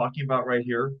filter you're talking about right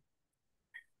here?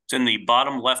 It's in the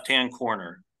bottom left-hand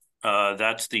corner.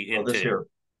 That's the intake. This here.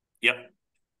 Yep.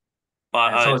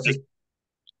 So it's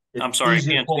I'm sorry, I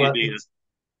can't see the.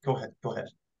 Go ahead.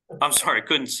 I'm sorry, I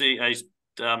couldn't see.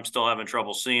 I'm still having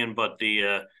trouble seeing, but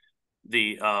in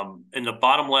the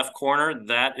bottom left corner,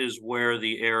 that is where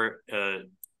the air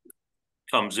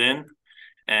comes in,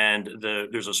 and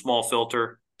there's a small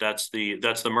filter. That's the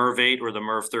MERV 8 or the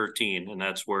MERV 13, and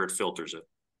that's where it filters it.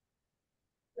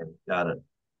 Got it.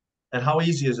 And how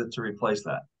easy is it to replace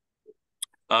that?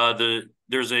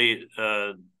 There's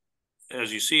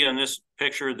as you see on this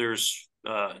picture, there's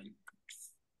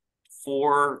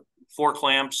four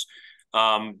clamps,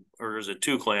 or is it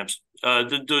 2 clamps?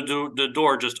 The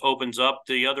door just opens up.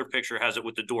 The other picture has it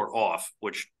with the door off,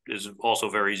 which is also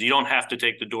very easy. You don't have to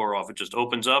take the door off. It just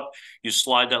opens up. You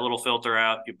slide that little filter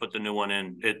out. You put the new one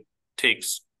in. It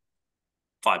takes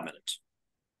 5 minutes.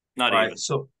 Not even.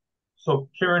 So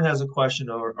Karen has a question.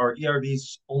 Are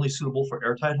ERVs only suitable for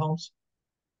airtight homes?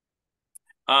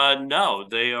 No,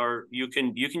 they are. You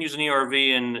can use an ERV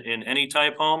in any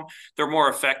type home. They're more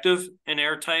effective in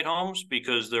airtight homes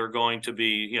because they're going to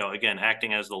be, again,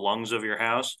 acting as the lungs of your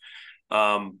house.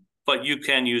 But you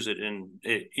can use it in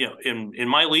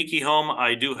my leaky home.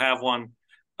 I do have one.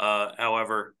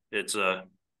 However, it's the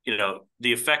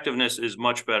effectiveness is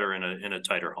much better in a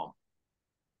tighter home.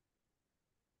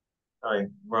 All right,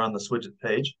 we're on the Swidget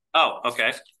page. Oh,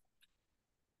 okay.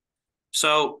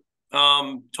 So,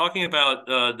 talking about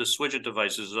the Swidget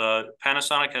devices,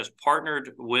 Panasonic has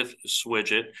partnered with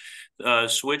Swidget.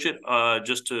 Swidget,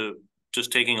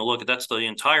 just taking a look, that's the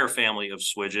entire family of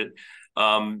Swidget.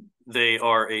 They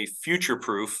are a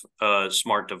future-proof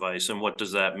smart device. And what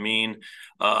does that mean?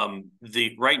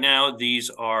 Right now, these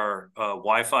are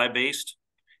Wi-Fi based.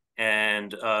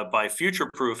 And by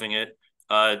future-proofing it,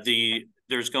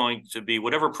 there's going to be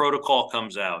whatever protocol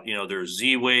comes out. You know, there's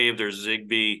Z-Wave, there's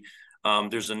Zigbee,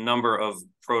 there's a number of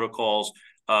protocols.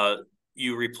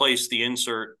 You replace the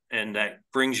insert, and that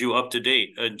brings you up to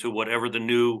date into whatever the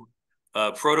new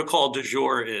protocol du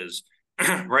jour is.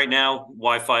 Right now,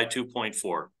 Wi-Fi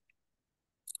 2.4.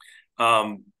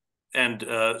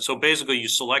 So basically, you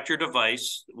select your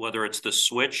device, whether it's the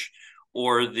switch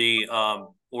or the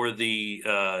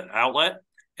outlet,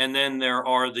 and then there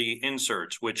are the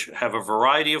inserts, which have a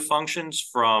variety of functions,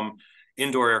 from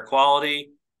indoor air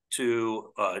quality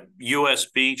to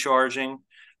USB charging,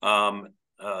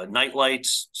 night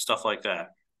lights, stuff like that.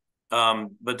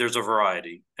 But there's a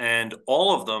variety, and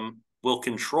all of them will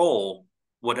control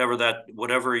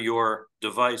whatever your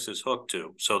device is hooked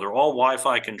to. So they're all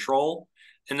Wi-Fi control,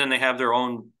 and then they have their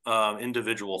own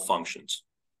individual functions.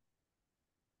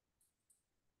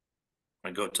 I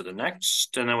go to the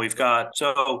next, and then we've got,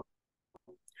 so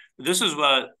this is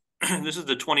this is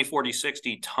the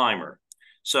 2040-60 timer.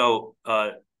 So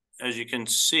as you can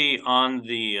see on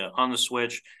the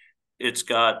switch, it's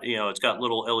got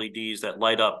little LEDs that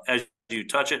light up as you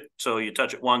touch it. So you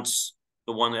touch it once,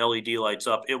 the one LED lights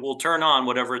up. It will turn on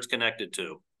whatever it's connected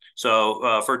to.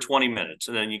 So for 20 minutes,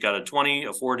 and then you got a 20,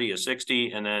 a 40, a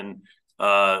 60, and then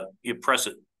you press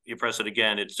it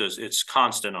again. It's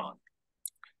constant on.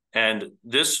 And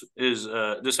this has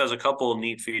a couple of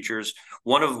neat features.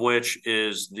 One of which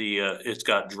is it's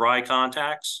got dry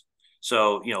contacts.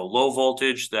 So, you know, low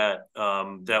voltage that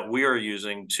we are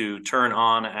using to turn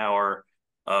on our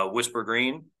Whisper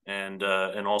Green, and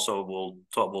also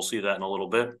we'll see that in a little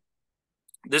bit.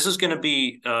 This is going to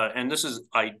be and this is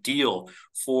ideal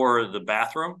for the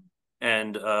bathroom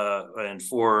and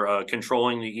for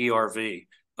controlling the ERV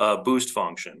boost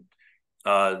function.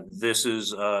 This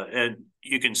is and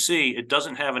you can see it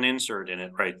doesn't have an insert in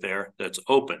it right there that's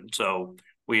open, so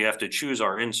we have to choose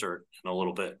our insert in a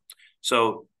little bit.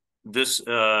 So this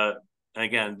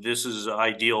again, this is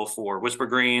ideal for Whisper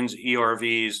Greens,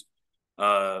 ERVs,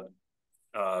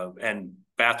 and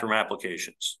bathroom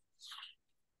applications.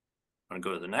 I'm going to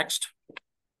go to the next.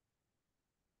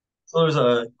 So there's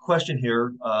a question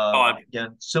here.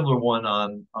 Again, similar one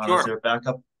on sure. Is there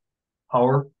backup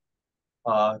power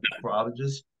for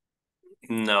outages?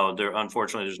 No,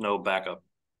 unfortunately there's no backup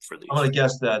for these. I'm going to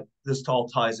guess that this all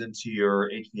ties into your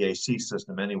HVAC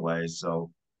system anyway.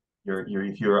 So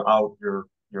if you're out, your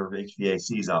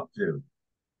HVAC is out too.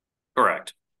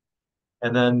 Correct.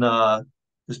 And then does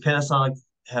Panasonic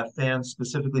have fans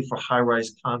specifically for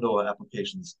high-rise condo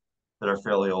applications that are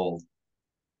fairly old?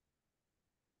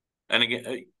 And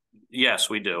again,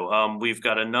 yes, we do. We've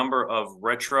got a number of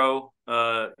retro,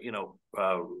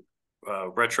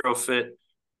 retrofit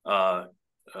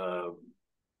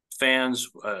fans.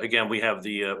 Again, we have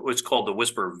the what's called the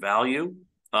Whisper Value.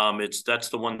 That's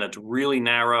the one that's really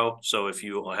narrow. So if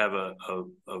you have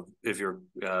if you're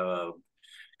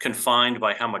confined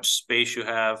by how much space you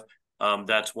have,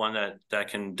 that's one that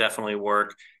can definitely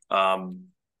work.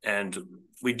 And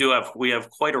we have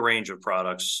quite a range of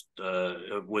products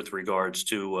with regards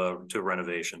to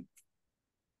renovation.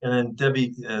 And then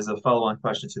Debbie, as a follow-on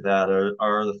question to that,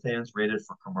 are the fans rated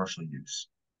for commercial use?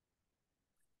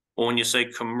 Well, when you say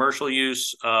commercial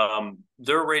use,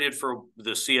 they're rated for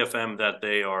the CFM that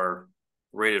they are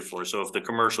rated for. So if the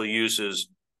commercial use is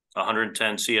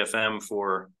 110 CFM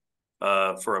for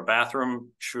a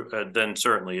bathroom, then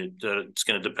certainly it's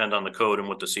going to depend on the code and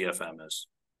what the CFM is.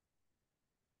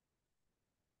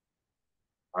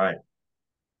 All right.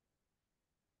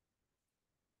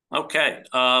 Okay,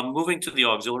 moving to the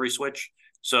auxiliary switch.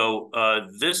 So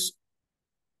this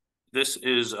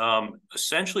is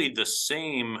essentially the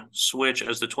same switch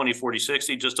as the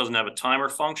 2040-60, just doesn't have a timer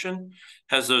function,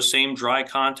 has those same dry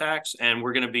contacts, and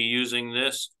we're going to be using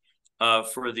this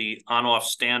for the on-off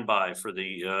standby for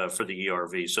the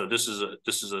ERV. So this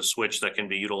is a switch that can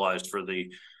be utilized for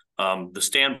the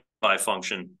standby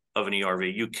function of an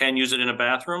ERV. You can use it in a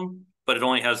bathroom, but it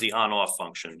only has the on-off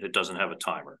function. It doesn't have a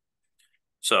timer.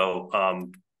 So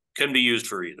can be used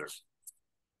for either.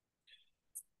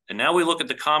 And now we look at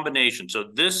the combination. So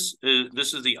this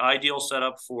is the ideal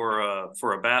setup for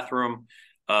a bathroom.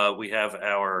 We have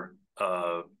our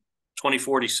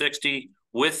 2040-60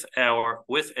 with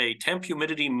a temp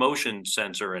humidity motion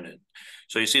sensor in it.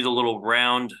 So you see the little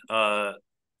round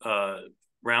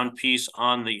piece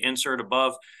on the insert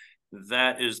above.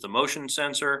 That is the motion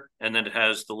sensor, and then it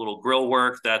has the little grill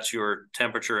work. That's your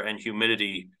temperature and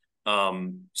humidity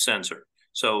sensor.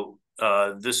 So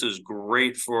this is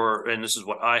great for, and this is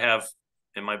what I have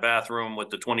in my bathroom with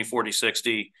the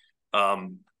 2040-60.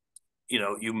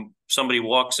 Somebody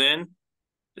walks in,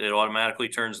 it automatically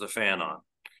turns the fan on.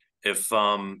 If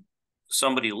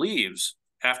somebody leaves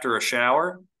after a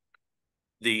shower,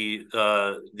 the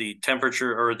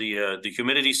temperature or the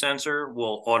humidity sensor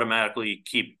will automatically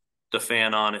keep the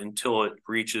fan on until it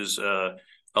reaches a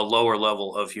lower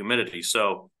level of humidity.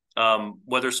 So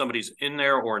whether somebody's in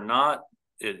there or not,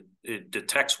 it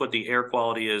detects what the air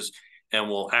quality is and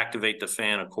will activate the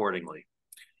fan accordingly.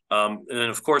 And then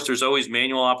of course, there's always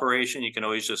manual operation. You can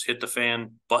always just hit the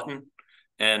fan button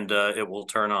and it will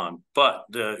turn on. But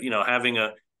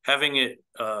having it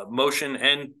motion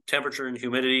and temperature and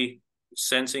humidity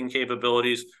sensing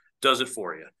capabilities does it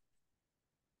for you.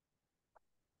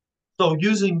 So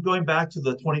going back to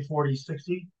the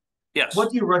 2040-60, yes. What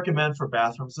do you recommend for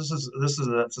bathrooms? This is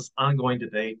this ongoing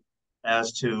debate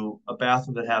as to a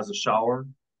bathroom that has a shower.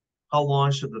 How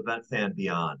long should the vent fan be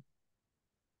on?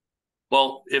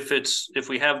 Well, if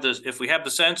we have the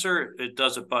sensor, it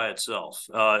does it by itself.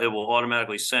 It will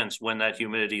automatically sense when that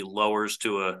humidity lowers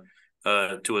to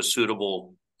a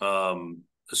suitable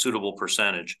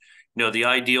percentage. The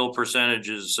ideal percentage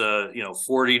is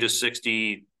 40 to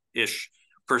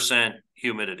 60-ish%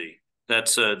 humidity.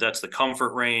 That's the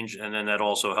comfort range, and then that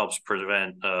also helps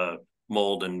prevent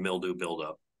mold and mildew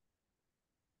buildup.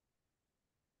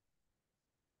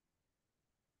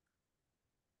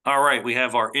 All right, we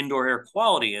have our indoor air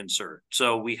quality insert.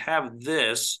 So we have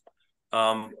this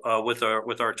with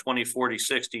our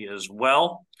 2040-60 as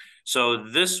well. So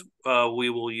this we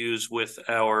will use with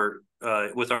our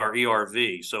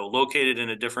ERV. So located in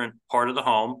a different part of the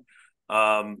home,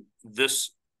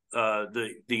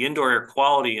 the indoor air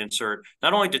quality insert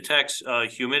not only detects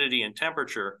humidity and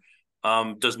temperature,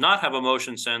 does not have a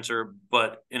motion sensor,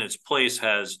 but in its place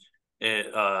has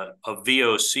a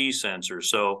VOC sensor.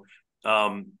 So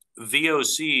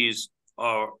VOCs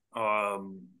are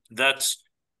that's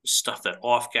stuff that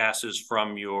off gases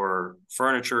from your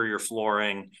furniture, your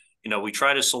flooring. We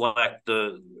try to select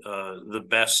the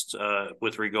best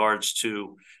with regards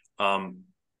to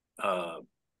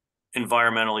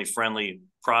environmentally friendly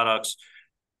products.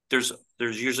 There's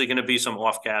usually going to be some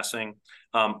off gassing.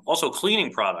 Also,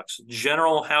 cleaning products,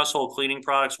 general household cleaning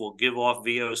products will give off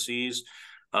VOCs.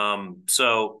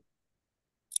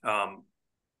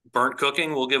 Burnt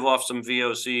cooking will give off some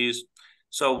VOCs.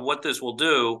 So what this will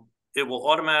do, it will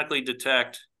automatically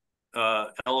detect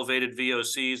elevated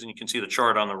VOCs, and you can see the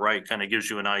chart on the right kind of gives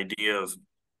you an idea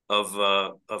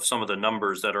of some of the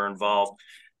numbers that are involved.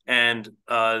 And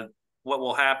what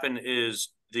will happen is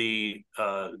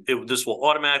this will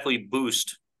automatically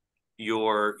boost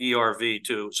your ERV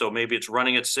to, so maybe it's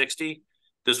running at 60.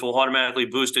 This will automatically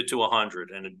boost it to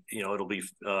 100, and it'll be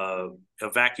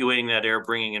evacuating that air,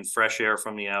 bringing in fresh air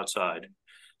from the outside.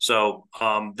 So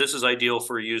this is ideal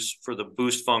for use for the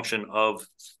boost function of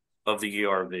the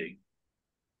ERV.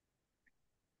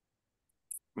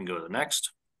 We can go to the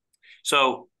next.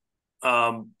 So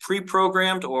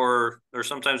pre-programmed, or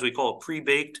sometimes we call it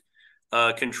pre-baked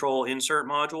control insert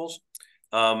modules.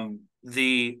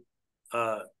 The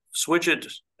Swidget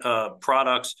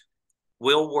products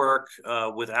will work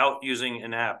without using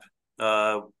an app.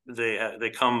 They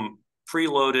come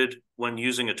preloaded when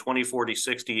using a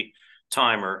 2040-60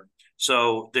 timer.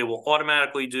 So they will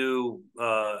automatically do,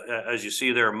 as you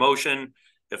see there, motion.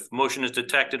 If motion is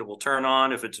detected, it will turn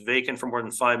on. If it's vacant for more than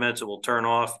 5 minutes, it will turn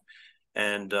off.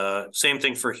 And same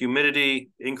thing for humidity,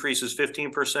 increases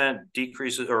 15%,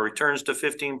 decreases or returns to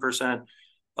 15%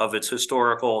 of its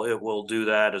historical, it will do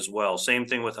that as well. Same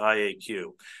thing with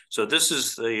IAQ. So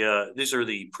these are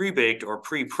the pre-baked or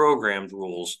pre-programmed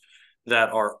rules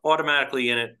that are automatically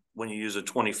in it when you use a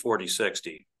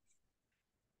 2040-60.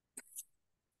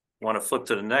 Want to flip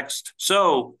to the next.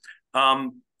 So,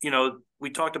 we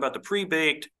talked about the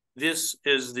pre-baked. This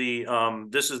is the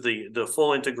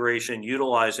full integration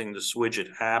utilizing the Swidget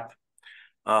app.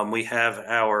 We have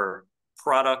our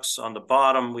products on the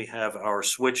bottom. We have our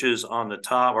switches on the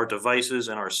top, our devices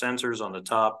and our sensors on the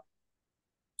top.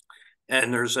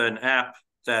 And there's an app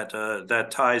that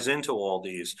ties into all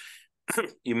these.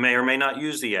 You may or may not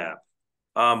use the app,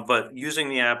 but using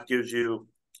the app gives you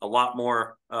a lot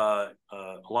more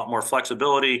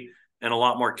flexibility and a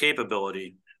lot more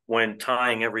capability when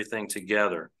tying everything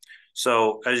together.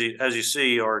 So as you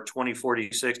see, our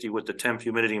 2040-60 with the temp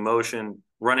humidity motion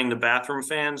running the bathroom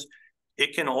fans,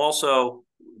 it can also,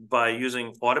 by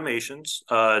using automations,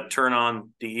 turn on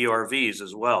the ERVs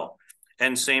as well.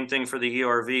 And same thing for the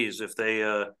ERVs.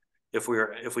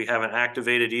 If we have an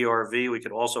activated ERV, we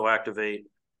could also activate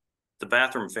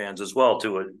bathroom fans as well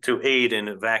to aid in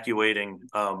evacuating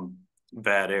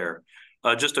bad air.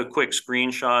 Just a quick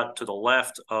screenshot to the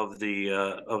left of the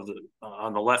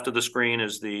on the left of the screen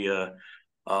is the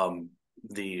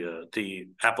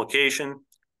application,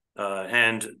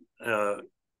 and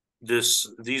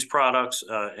these products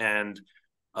and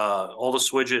all the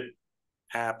Swidget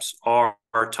apps are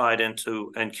tied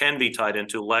into and can be tied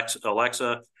into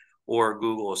Alexa or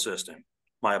Google Assistant.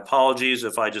 My apologies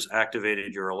if I just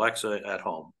activated your Alexa at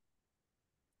home.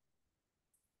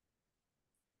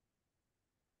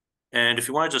 And if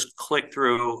you want to just click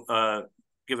through,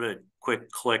 give it a quick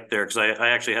click there, because I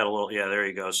actually had a little, yeah, there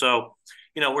you go. So,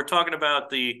 we're talking about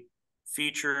the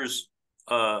features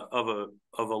of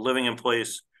a Living in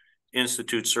Place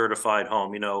Institute certified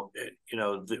home. We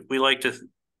like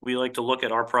to look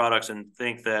at our products and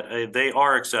think that they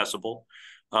are accessible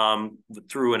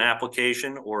through an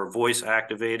application or voice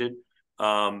activated.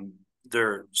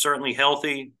 They're certainly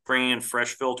healthy, bringing in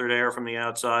fresh filtered air from the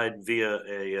outside via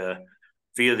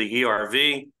the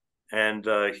ERV, and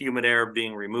humid air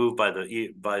being removed by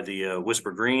the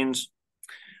Whisper Greens.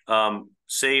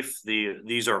 Safe.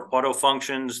 These are auto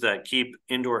functions that keep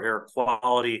indoor air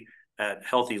quality at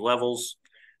healthy levels.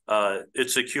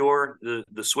 It's secure. The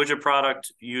Swidget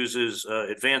product uses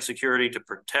advanced security to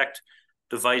protect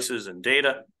devices and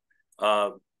data.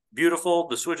 Beautiful.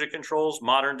 The Swidget controls,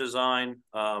 modern design,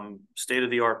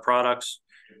 state-of-the-art products.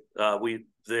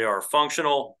 They are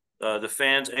functional. The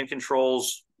fans and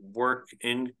controls work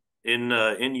in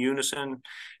unison,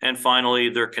 and finally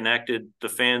they're connected. The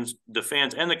fans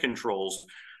and the controls,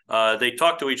 they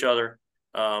talk to each other,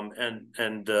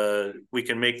 and we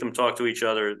can make them talk to each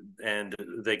other, and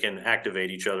they can activate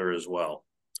each other as well.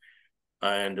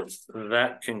 And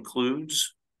that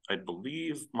concludes, I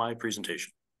believe, my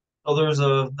presentation. So there's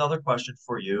another question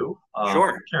for you,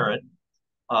 Sure. Karen.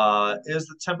 Is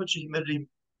the temperature humidity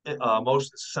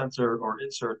motion sensor or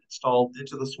insert installed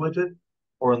into the Swidget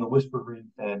or in the Whisper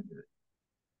Green fan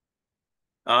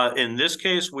unit? In this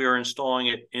case, we are installing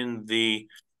it in the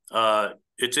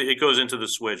it goes into the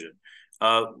Swidget.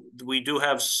 We do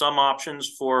have some options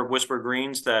for Whisper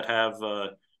Greens that have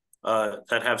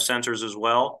sensors as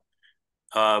well.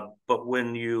 But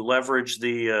when you leverage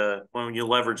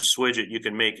Swidget, you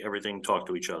can make everything talk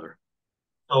to each other.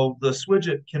 So the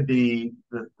Swidget can be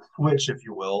the switch, if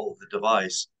you will, the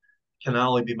device can not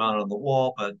only be mounted on the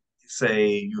wall, but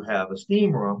say you have a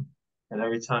steam room, and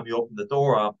every time you open the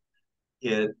door up,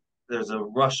 there's a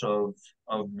rush of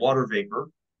water vapor,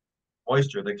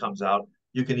 moisture that comes out.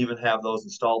 You can even have those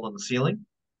installed on the ceiling,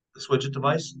 the Swidget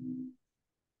device.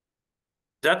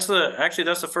 That's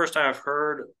the first time I've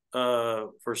heard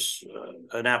for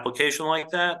an application like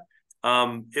that.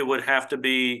 It would have to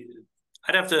be.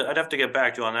 I'd have to get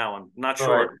back to you on that one. Not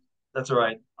sure. Right. That's all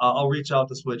right. I'll reach out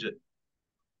to Swidget.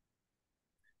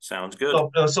 Sounds good.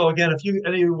 So again, if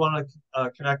any of you want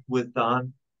to connect with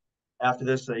Don after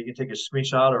this, you can take a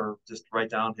screenshot or just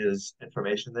write down his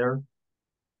information there.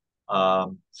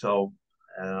 If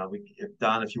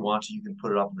Don, if you want to, you can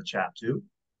put it up in the chat too.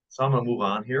 So I'm going to move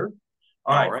on here.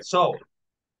 All right. So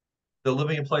the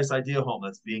Living in Place Idea home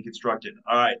that's being constructed.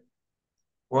 All right.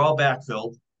 We're all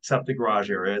backfilled except the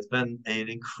garage area. It's been an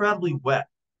incredibly wet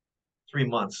 3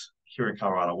 months here in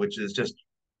Colorado, which is just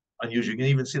unusual. You can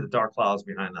even see the dark clouds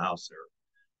behind the house there.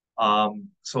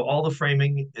 So all the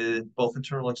framing, both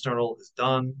internal and external, is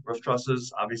done. Roof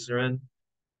trusses obviously are in.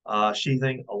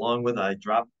 Sheathing, along with, I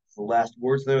dropped the last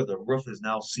words there, the roof is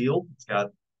now sealed. It's got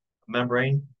a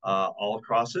membrane all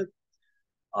across it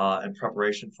in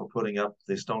preparation for putting up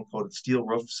the stone-coated steel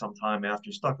roof sometime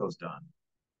after stucco's done.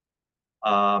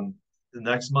 The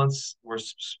next months,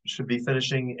 should be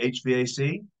finishing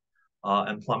HVAC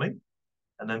and plumbing,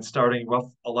 and then starting rough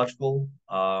electrical,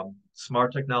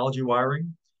 smart technology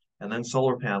wiring, and then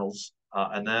solar panels,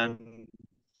 and then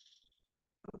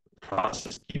the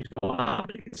process keeps going on.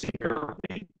 You can see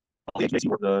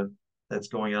here that's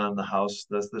going on in the house.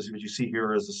 This what you see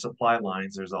here is the supply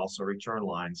lines. There's also return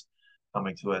lines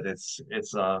coming to it. It's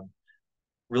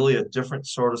really a different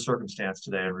sort of circumstance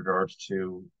today in regards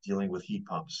to dealing with heat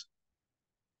pumps.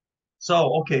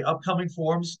 So, okay, upcoming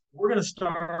forums. We're going to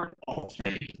start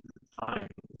alternating the time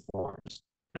forums.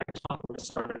 Next month, we're going to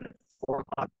start at 4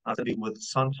 o'clock. That's going to be with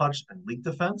SunTouch and leak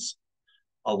defense,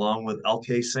 along with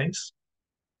LK sinks.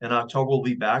 In October, we'll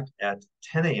be back at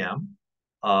 10 a.m.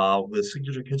 With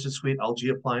Signature Kitchen Suite LG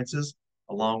appliances,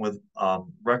 along with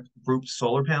Rec Group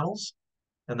solar panels.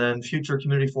 And then future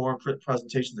community forum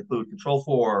presentations include Control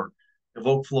 4,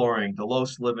 Evoke Flooring,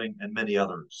 Delos Living, and many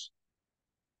others.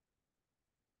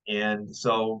 And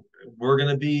so we're going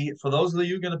to be, for those of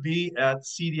you going to be at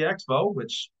CD Expo,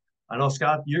 which I know,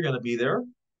 Scott, you're going to be there.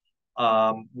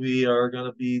 We are going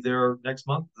to be there next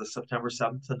month, the September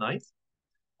 7th to 9th,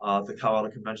 at the Colorado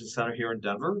Convention Center here in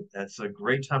Denver. It's a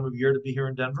great time of year to be here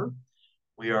in Denver.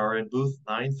 We are in booth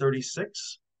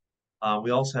 936.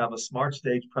 We also have a smart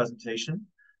stage presentation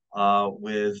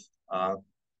with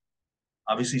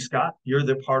obviously Scott, you're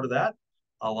the part of that,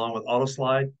 along with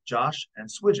AutoSlide, Josh, and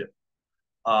Swidget.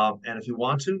 And if you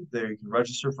want to, there you can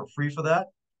register for free for that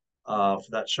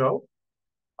show.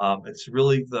 It's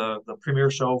really the premier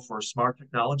show for smart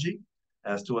technology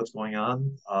as to what's going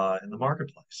on in the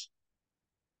marketplace.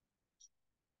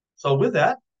 So with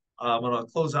that, I'm going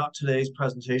to close out today's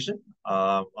presentation.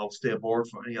 I'll stay aboard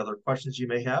for any other questions you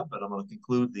may have, but I'm going to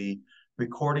conclude the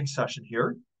recording session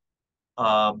here.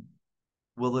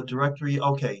 Will the directory?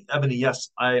 Okay, Ebony,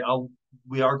 yes,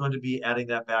 we are going to be adding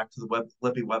that back to the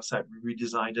LIPI website. We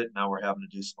redesigned it. Now we're having to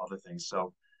do some other things.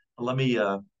 So let me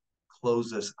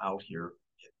close this out here.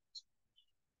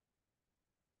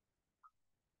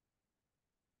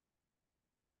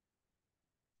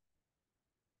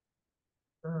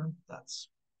 That's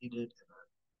needed.